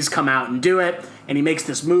 Please come out and do it. And he makes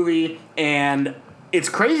this movie, and it's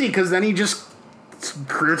crazy because then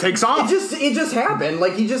career takes off. It just happened.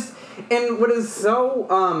 And what is so,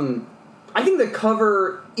 I think the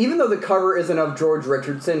cover, even though the cover isn't of George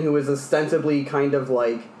Richardson, who is ostensibly kind of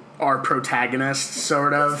our protagonist,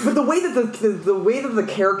 sort of. But the way that the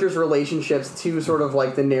characters' relationships to sort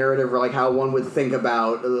of the narrative, or how one would think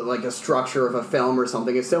about a structure of a film or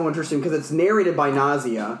something, is so interesting because it's narrated by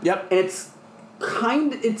Nazia. Yep.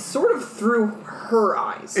 And it's sort of through her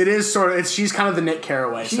eyes. It is sort of. She's kind of the Nick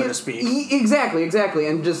Carraway, so to speak. Exactly.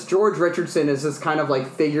 And just George Richardson is this kind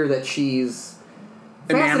of figure that she's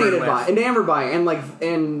enamored by, and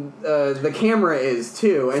the camera is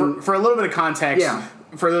too. And for a little bit of context. Yeah.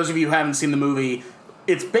 For those of you who haven't seen the movie,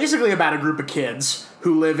 it's basically about a group of kids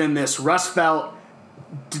who live in this Rust Belt,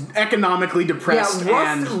 economically depressed.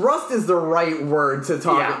 Yeah, Rust is the right word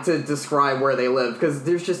to describe where they live, because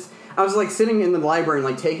there's just. I was sitting in the library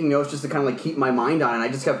and taking notes just to kind of keep my mind on it. And I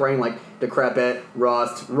just kept writing decrepit,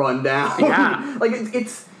 rust, run down. Yeah,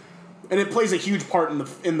 it's. And it plays a huge part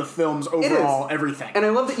in the film's overall everything. And I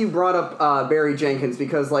love that you brought up Barry Jenkins,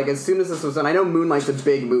 because as soon as this was done, I know Moonlight's a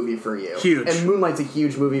big movie for you. Huge. And Moonlight's a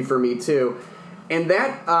huge movie for me too. And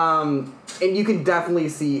that and you can definitely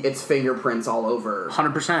see its fingerprints all over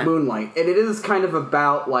 100% Moonlight. And it is kind of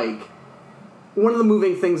about one of the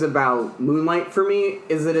moving things about Moonlight for me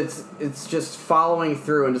is that it's just following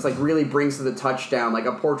through and just really brings to the touchdown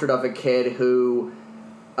a portrait of a kid who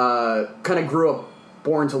kind of grew up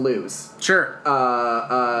born to lose. Sure.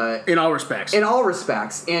 In all respects.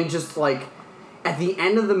 And just at the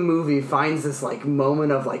end of the movie finds this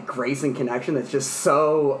moment of grace and connection that's just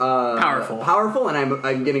so powerful, and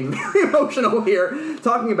I'm getting very emotional here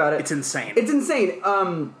talking about it. It's insane.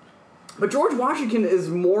 But George Washington is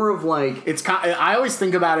more of I always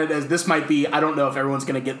think about it as this might be, I don't know if everyone's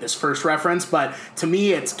going to get this first reference, but to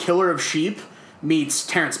me it's Killer of Sheep meets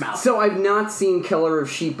Terrence Malick. So I've not seen Killer of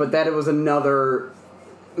Sheep, but that it was another.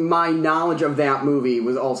 My knowledge of that movie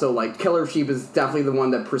was also Killer of Sheep is definitely the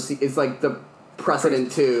one that is the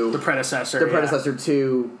precedent to the predecessor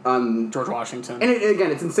to George Washington. And again,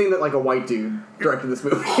 it's insane that a white dude directed this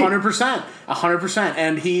movie. 100%,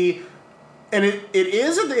 and it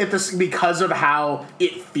is because of how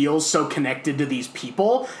it feels so connected to these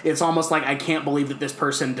people. It's almost I can't believe that this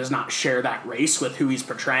person does not share that race with who he's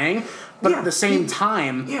portraying, but at the same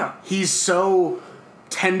time, he's so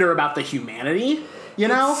tender about the humanity.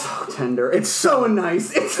 It's so tender. It's so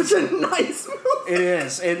nice. It's such a nice movie. It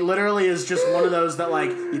is. It literally is just one of those that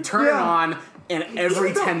you turn it on and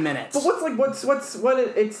every 10 minutes. But it's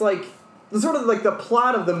the sort of the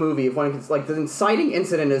plot of the movie, when it's the inciting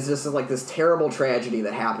incident is just this terrible tragedy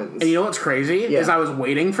that happens. And you know what's crazy is I was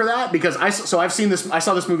waiting for that because I saw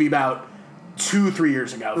this movie about 2-3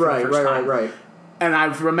 years ago for the first time. Right. And I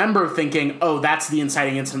remember thinking, oh, that's the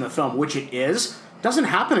inciting incident of the film, which it is. Doesn't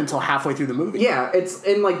happen until halfway through the movie. Yeah, it's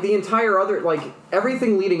in the entire other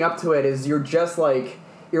everything leading up to it is you're just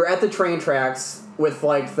you're at the train tracks with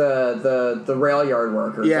like the rail yard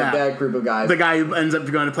workers, Yeah. like that group of guys. The guy who ends up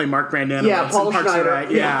going to play Mark Brandano. Yeah, in Paul Parks and Schneider.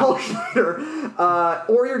 Rec. Yeah, Paul Schneider.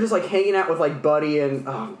 Or you're just like hanging out with like Buddy and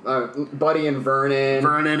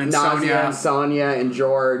Vernon, and Sonia and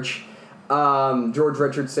George, George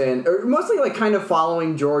Richardson, or mostly like kind of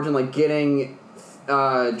following George and like getting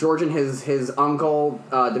George and his uncle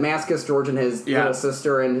Damascus, George and his little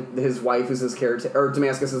sister and his wife who's his caretaker, or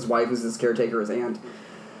Damascus's wife who's his caretaker, his aunt.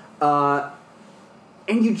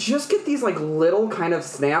 And you just get these like little kind of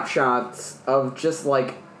snapshots of just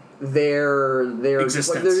like their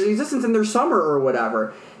existence, their existence in their summer or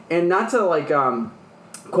whatever. And not to like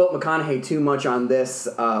quote McConaughey too much on this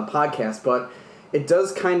podcast, but it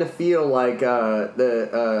does kind of feel like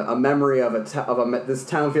a memory of this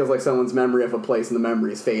town feels like someone's memory of a place, and the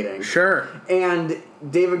memory is fading. Sure. And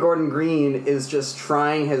David Gordon Green is just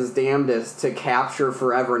trying his damnedest to capture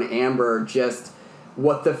forever and Amber just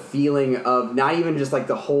what the feeling of not even just like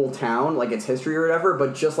the whole town, like its history or whatever,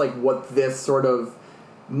 but just like what this sort of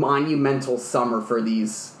monumental summer for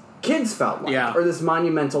these kids felt like, or this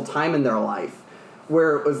monumental time in their life,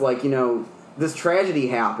 where it was like, you know, this tragedy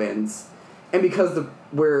happens, and because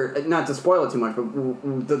we're not to spoil it too much,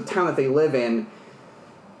 but the town that they live in,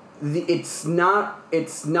 it's not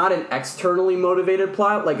an externally motivated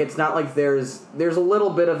plot. Like it's not like there's a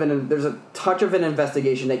little bit of there's a touch of an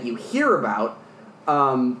investigation that you hear about.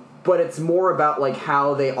 But it's more about like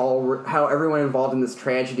how everyone involved in this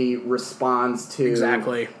tragedy responds to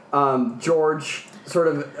George sort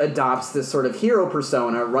of adopts this sort of hero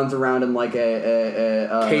persona, runs around in like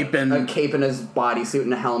a cape and his bodysuit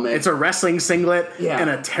and a helmet. It's a wrestling singlet and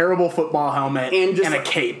a terrible football helmet and a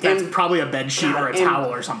cape. That's probably a bed sheet or a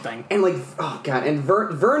towel or something. And like, oh god, and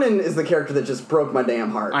Vernon is the character that just broke my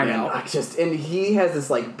damn heart. I know. And he has this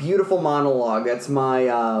like beautiful monologue. That's my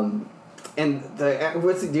and do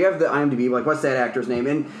you have the IMDb? Like, what's that actor's name?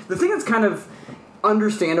 And the thing that's kind of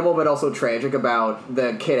understandable but also tragic about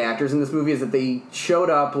the kid actors in this movie is that they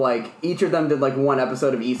showed up, like, each of them did, like, one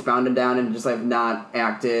episode of Eastbound and Down and just, like, not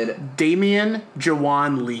acted. Damien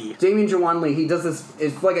Jawan Lee. He does this,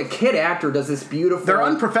 it's like a kid actor does this beautiful... They're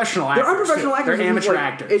unprofessional actors. They're amateur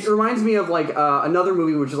actors. It reminds me of, like, another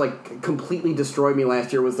movie which is, like, completely destroyed me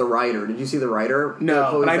last year was The Writer. Did you see The Writer?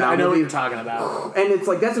 No, but I know what you're talking about. And it's,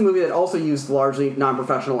 like, that's a movie that also used largely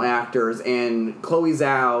non-professional actors, and Chloe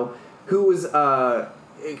Zhao, who was a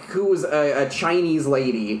Chinese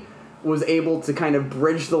lady, was able to kind of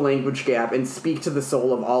bridge the language gap and speak to the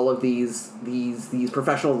soul of all of these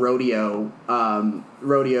professional rodeo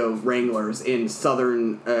wranglers in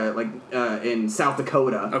southern in South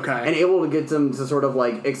Dakota. Okay. And able to get them to sort of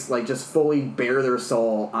like just fully bare their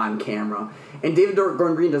soul on camera. And David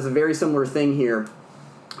Gordon Green does a very similar thing here,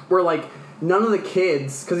 where like none of the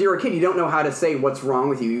kids, because you're a kid, you don't know how to say what's wrong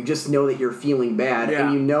with you. You just know that you're feeling bad,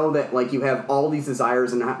 and you know that like you have all these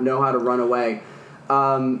desires and know how to run away.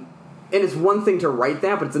 And it's one thing to write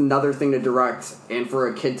that, but it's another thing to direct and for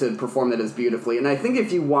a kid to perform that as beautifully. And I think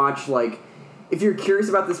if you watch, like, if you're curious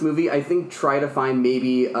about this movie, I think try to find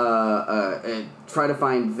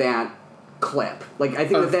that clip. Like, I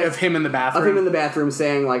think of him in the bathroom. Of him in the bathroom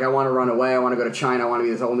saying, like, I want to run away, I want to go to China, I want to be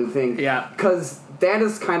this whole new thing. Yeah. Because that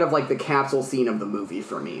is kind of like the capsule scene of the movie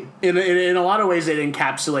for me. In a lot of ways, it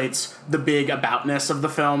encapsulates the big aboutness of the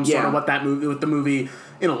film, sort of what the movie,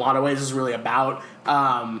 in a lot of ways, is really about.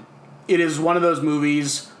 It is one of those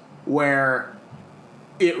movies where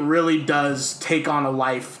it really does take on a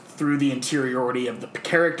life through the interiority of the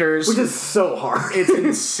characters. Which is so hard. It's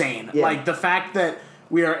insane. Like, the fact that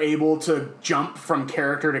we are able to jump from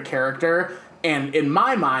character to character and, in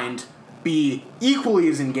my mind, be equally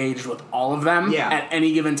as engaged with all of them at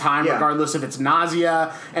any given time, regardless if it's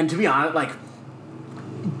nausea. And to be honest, like,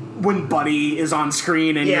 when Buddy is on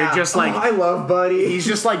screen and you're just like... I love Buddy. He's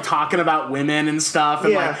just, like, talking about women and stuff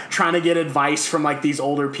and, like, trying to get advice from, like, these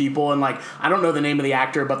older people. And, like, I don't know the name of the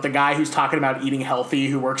actor, but the guy who's talking about eating healthy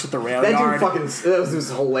who works at the rail yard. That was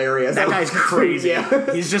hilarious. That guy's crazy.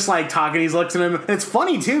 He's just, like, talking. He's looking at him. And it's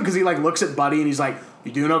funny, too, because he, like, looks at Buddy and he's like,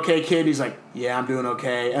 "You doing okay, kid?" He's like, "Yeah, I'm doing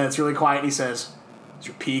okay." And it's really quiet. And he says, "Is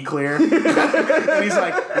your pee clear?" And he's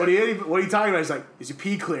like, what are you talking about? He's like, "Is your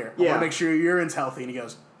pee clear? I want to make sure your urine's healthy." And he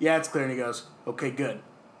goes, "Yeah, it's clear." And he goes, "Okay, good.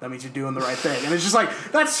 That means you're doing the right thing." And it's just like,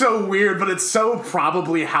 that's so weird, but it's so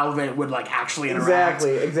probably how they would, like, actually interact.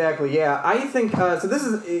 Exactly, yeah. I think, so this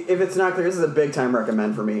is, if it's not clear, this is a big time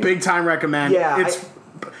recommend for me. Big time recommend. Yeah. It's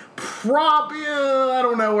probably, I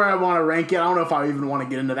don't know where I want to rank it. I don't know if I even want to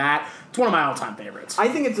get into that. It's one of my all-time favorites. I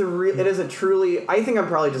think I think I'm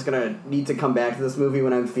probably just going to need to come back to this movie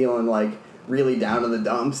when I'm feeling, like, really down in the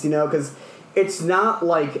dumps, you know, because it's not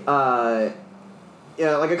like,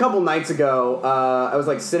 like a couple nights ago, I was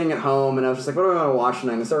like sitting at home and I was just like, what do I want to watch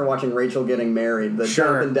tonight? And I started watching Rachel Getting Married, the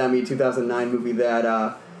Jonathan Demme 2009 movie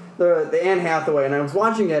that the Anne Hathaway, and I was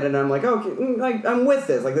watching it and I'm like, okay, like I'm with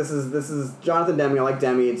this. Like this is Jonathan Demme. I like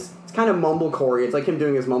Demme. It's kind of mumblecore-y. It's like him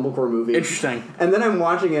doing his mumblecore movie. Interesting. And then I'm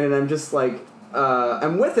watching it and I'm just like,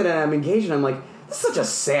 I'm with it and I'm engaged and I'm like, this is such a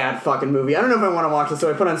sad fucking movie. I don't know if I want to watch this, so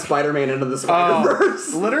I put on Spider-Man Into the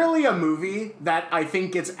Spider-Verse. Literally a movie that I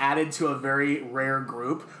think gets added to a very rare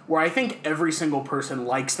group where I think every single person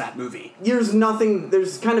likes that movie. There's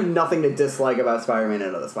kind of nothing to dislike about Spider-Man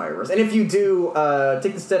Into the Spider-Verse. And if you do,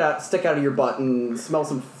 take the stick out of your butt and smell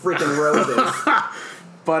some freaking roses.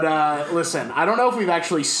 But listen, I don't know if we've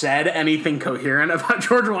actually said anything coherent about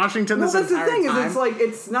George Washington this entire time. Well, that's the thing, is it's like,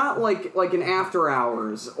 it's not like an After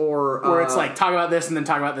Hours or... where it's like, talk about this and then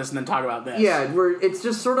talk about this and then talk about this. Yeah, where it's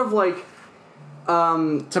just sort of like...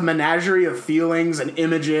 it's a menagerie of feelings and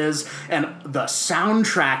images, and the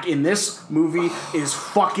soundtrack in this movie is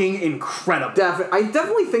fucking incredible. I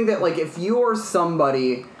definitely think that, like, if you're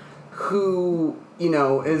somebody who, you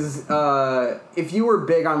know, is... if you were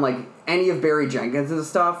big on, like, any of Barry Jenkins'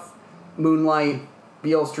 stuff, Moonlight,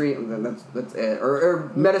 Beale Street, that's it.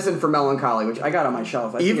 Or Medicine for Melancholy, which I got on my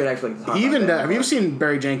shelf. I think it actually talk about that. Have you seen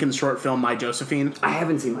Barry Jenkins' short film, My Josephine? I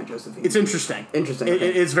haven't seen My Josephine. It's interesting. Okay.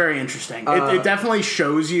 It's very interesting. It definitely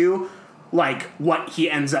shows you, like, what he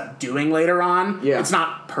ends up doing later on. Yeah. It's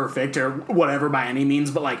not perfect or whatever by any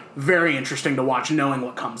means, but, like, very interesting to watch, knowing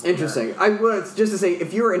what comes later. Interesting. I was just to say,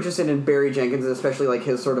 if you're interested in Barry Jenkins, especially, like,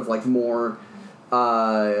 his sort of, like, more...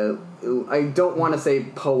 I don't want to say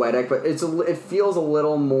poetic, but it feels a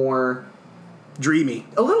little more... dreamy.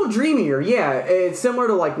 A little dreamier, yeah. It's similar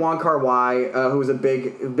to, like, Wong Kar-wai, who was a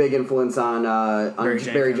big influence on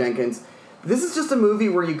Barry Jenkins. This is just a movie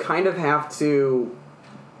where you kind of have to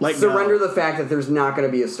surrender the fact that there's not going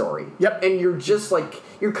to be a story. Yep. And you're just, like...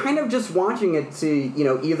 You're kind of just watching it to, you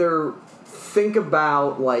know, either think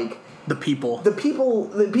about, like... The people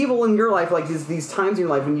in your life, like these times in your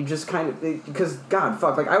life when you just kind of, because God,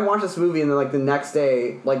 fuck, like I watched this movie and then like the next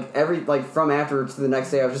day, from afterwards to the next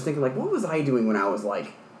day, I was just thinking like, what was I doing when I was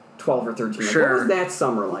like 12 or 13? Like, sure. What was that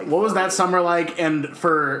summer like? What was that summer like? And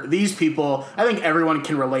for these people, I think everyone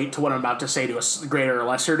can relate to what I'm about to say to a greater or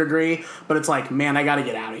lesser degree, but it's like, man, I got to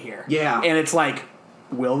get out of here. Yeah. And it's like,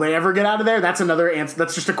 will they ever get out of there? That's another answer.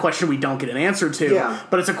 That's just a question we don't get an answer to. Yeah.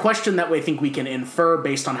 But it's a question that we think we can infer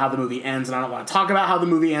based on how the movie ends. And I don't want to talk about how the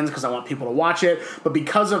movie ends because I want people to watch it. But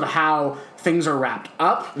because of how things are wrapped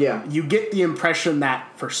up, you get the impression that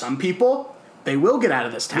for some people, they will get out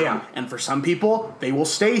of this town. Yeah. And for some people, they will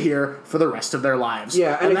stay here for the rest of their lives.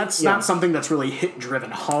 Yeah. And that's not something that's really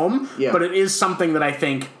driven home. Yeah. But it is something that I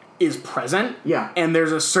think is present. Yeah. And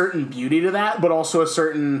there's a certain beauty to that, but also a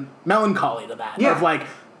certain melancholy to that. Yeah. Of like,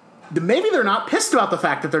 maybe they're not pissed about the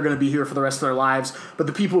fact that they're going to be here for the rest of their lives, but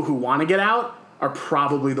the people who want to get out are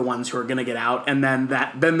probably the ones who are going to get out, and then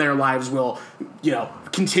their lives will, you know,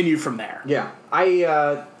 continue from there. Yeah.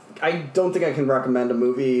 I don't think I can recommend a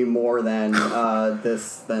movie more than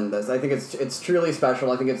this. I think it's truly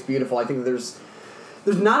special. I think it's beautiful. I think there's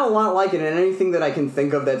not a lot like it, and anything that I can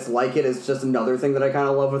think of that's like it is just another thing that I kind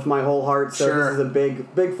of love with my whole heart. So This is a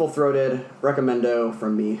big full-throated recommendo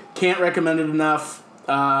from me. Can't recommend it enough.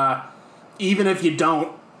 Even if you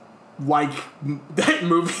don't like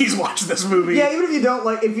movies, watch this movie. Yeah, even if you don't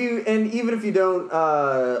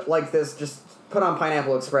like this, just put on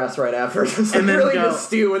Pineapple Express right after. Just and then really just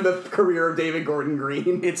stew in the career of David Gordon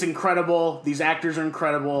Green. It's incredible. These actors are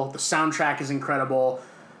incredible. The soundtrack is incredible.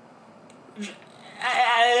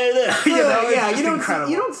 You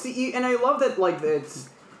don't see, and I love that. Like it's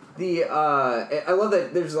I love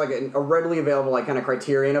that there's like a readily available like kind of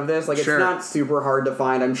criterion of this. Like it's not super hard to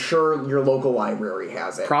find. I'm sure your local library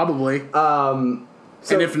has it. Probably.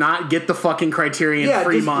 So, and if not, get the fucking Criterion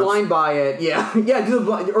free just month. Blind buy it. Yeah,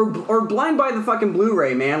 or blind buy the fucking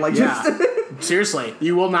Blu-ray, man. Like just seriously,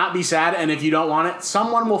 you will not be sad, and if you don't want it,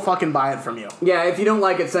 someone will fucking buy it from you. Yeah, if you don't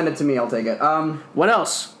like it, send it to me. I'll take it. What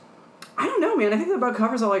else? I don't know, man. I think that about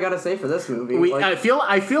covers all I gotta say for this movie. I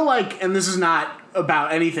feel like, and this is not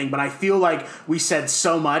about anything, but I feel like we said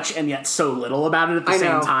so much and yet so little about it at the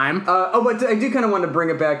same time. But I do kind of want to bring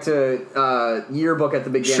it back to Yearbook at the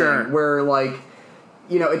beginning, where like,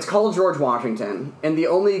 you know, it's called George Washington, and the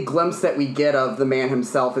only glimpse that we get of the man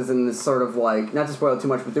himself is in this sort of like, not to spoil it too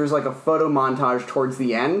much, but there's like a photo montage towards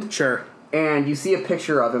the end. Sure. And you see a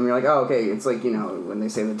picture of him, and you're like, oh, okay, it's like, you know, when they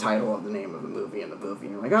say the title of the name of the movie in the movie,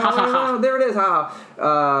 and you're like, oh, there it is,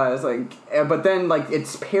 it's like, but then, like,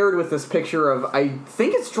 it's paired with this picture of, I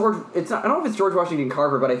think it's I don't know if it's George Washington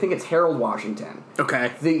Carver, but I think it's Harold Washington.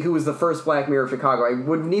 Okay. Who was the first Black Mayor of Chicago. I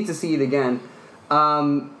would need to see it again.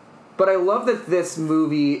 But I love that this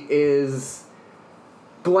movie is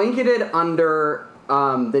blanketed under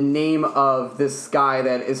the name of this guy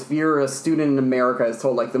that is, if you're a student in America, is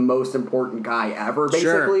told like the most important guy ever,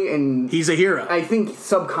 basically. Sure. And he's a hero. I think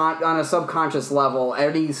on a subconscious level,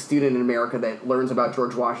 any student in America that learns about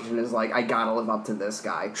George Washington is like, I gotta live up to this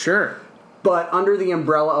guy. Sure. But under the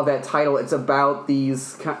umbrella of that title, it's about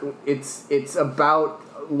it's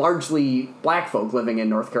about largely black folk living in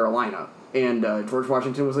North Carolina. And George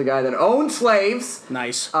Washington was a guy that owned slaves.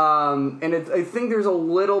 Nice. And I think there's a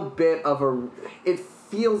little bit of it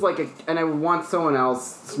feels like and I would want someone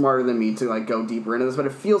else smarter than me to like go deeper into this, but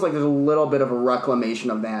it feels like there's a little bit of a reclamation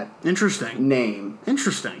of that name.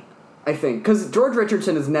 Interesting. I think, because George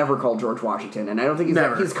Richardson is never called George Washington, and I don't think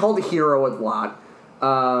he's called a hero a lot.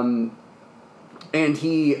 And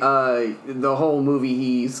he, the whole movie,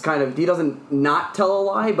 he doesn't not tell a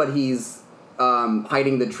lie, but he's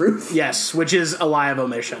hiding the truth. Yes, which is a lie of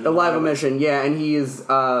omission. A lie of omission, yeah, and he is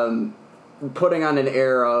putting on an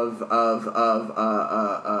air of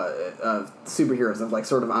superheroes, of like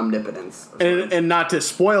sort of omnipotence. And not to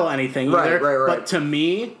spoil anything either, right. But to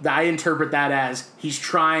me, I interpret that as he's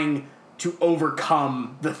trying to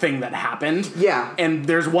overcome the thing that happened. Yeah. And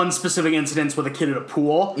there's one specific incident with a kid at a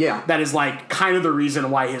pool. Yeah. That is like kind of the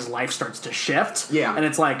reason why his life starts to shift. Yeah. And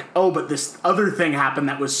it's like, oh, but this other thing happened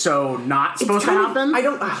that was so not supposed to happen.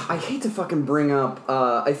 I hate to fucking bring up,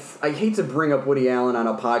 I hate to bring up Woody Allen on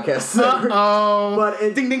a podcast. Uh-oh.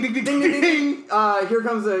 But ding, ding, ding, ding, ding, ding, ding. Here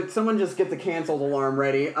comes someone just get the canceled alarm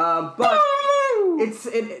ready. But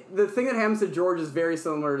the thing that happens to George is very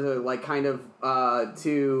similar to like kind of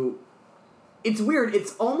to. It's weird.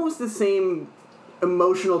 It's almost the same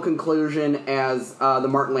emotional conclusion as the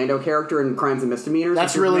Martin Landau character in Crimes and Misdemeanors.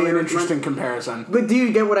 That's really an interesting comparison. But do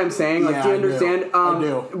you get what I'm saying? Like, Yeah, do you understand? I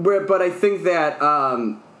do. But I think that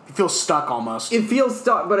It feels stuck almost. it feels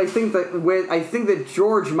stuck. But I think that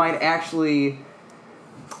George might actually.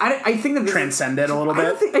 I think that transcend it a little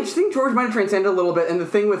bit. I just think George might have transcended a little bit, and the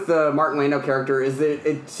thing with the Martin Landau character is that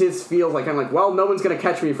it just feels like I'm like, well, no one's gonna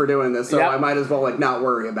catch me for doing this, so Yep. I might as well like not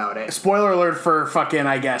worry about it. Spoiler alert for fucking,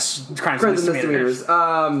 I guess, Crimes and Misdemeanors.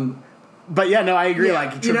 But yeah, no, I agree. Yeah,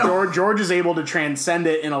 like George is able to transcend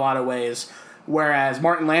it in a lot of ways, whereas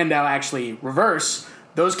Martin Landau actually reverse.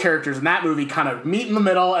 Those characters in that movie kind of meet in the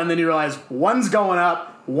middle, and then you realize one's going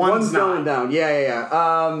up, one's not. Going down.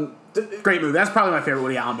 Yeah. Great movie. That's probably my favorite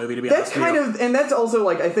Woody Allen movie, to be honest. That's kind of, and that's also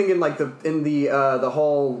like I think in like the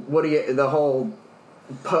whole late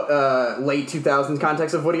 2000s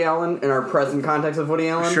context of Woody Allen and our present context of Woody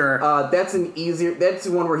Allen. Sure. That's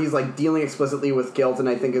one where he's like dealing explicitly with guilt, and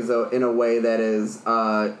I think is in a way that is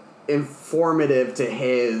informative to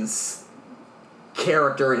his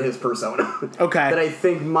character and his persona. Okay. That I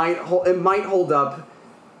think might hold up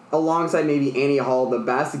alongside maybe Annie Hall the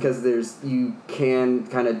best, because you can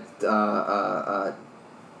kind of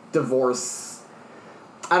divorce.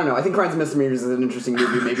 I don't know. I think Crimes and Misdemeanors is an interesting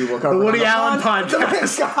movie. Maybe we'll cover the Woody Allen podcast.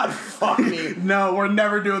 podcast. God, fuck me. No, we're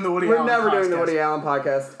never doing the Woody Allen podcast. We're never doing the Woody Allen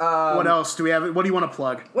podcast. What else do we have? What do you want to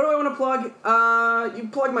plug? What do I want to plug? You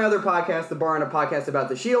plug my other podcast, The Bar, and a podcast about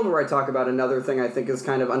The Shield, where I talk about another thing I think is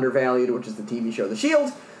kind of undervalued, which is the TV show The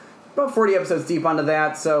Shield. About 40 episodes deep onto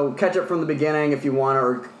that, so catch up from the beginning if you want,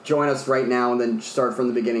 or join us right now and then start from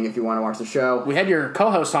the beginning if you want to watch the show. We had your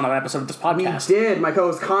co-host on an episode of this podcast. We did. My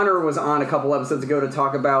co-host Connor was on a couple episodes ago to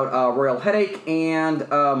talk about Royal Headache and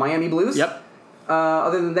Miami Blues. Yep.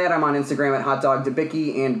 Other than that, I'm on Instagram at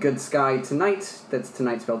HotDogDebicki and Good Sky Tonight. That's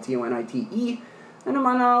Tonight spelled Tonite. And I'm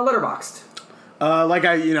on Letterboxd. Like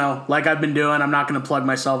I've been doing, I'm not going to plug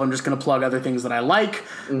myself. I'm just going to plug other things that I like.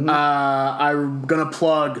 Mm-hmm. I'm going to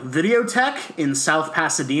plug Videotech in South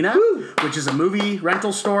Pasadena, which is a movie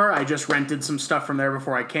rental store. I just rented some stuff from there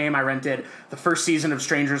before I came. I rented the first season of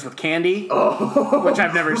Strangers with Candy, which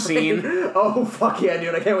I've never seen. Oh, fuck yeah,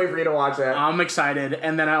 dude. I can't wait for you to watch that. I'm excited.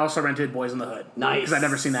 And then I also rented Boys in the Hood. Nice. Because I've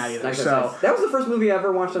never seen that either. Nice. That was the first movie I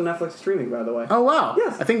ever watched on Netflix streaming, by the way. Oh, wow.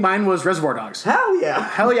 Yes. I think mine was Reservoir Dogs. Hell yeah.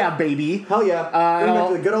 Hell yeah, baby. Hell yeah. Going back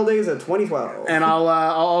to the good old days of 2012. And I'll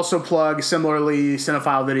also plug similarly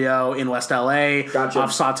Cinephile Video in West LA. Gotcha.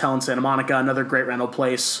 Off Sawtell and Santa Monica, another great rental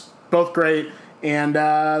place. Both great. And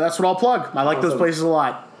that's what I'll plug. I like those places a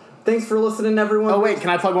lot. Thanks for listening, everyone. Oh, wait,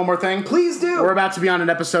 can I plug one more thing? Please do. We're about to be on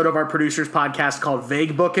an episode of our producer's podcast called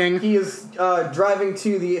Vague Booking. He is driving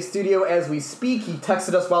to the studio as we speak. He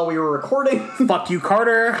texted us while we were recording. Fuck you,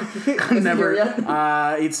 Carter. Never yet.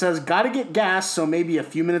 It says, gotta get gas, so maybe a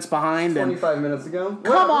few minutes behind. 25 minutes ago.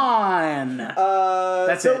 Come on!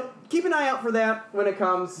 That's it. keep an eye out for that when it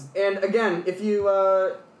comes. And again, if you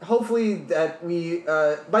hopefully that we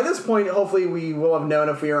by this point, hopefully we will have known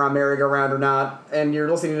if we are on merry-go-round or not. And you're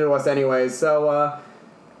listening to us anyways, so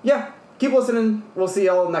yeah, keep listening. We'll see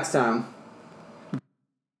y'all next time.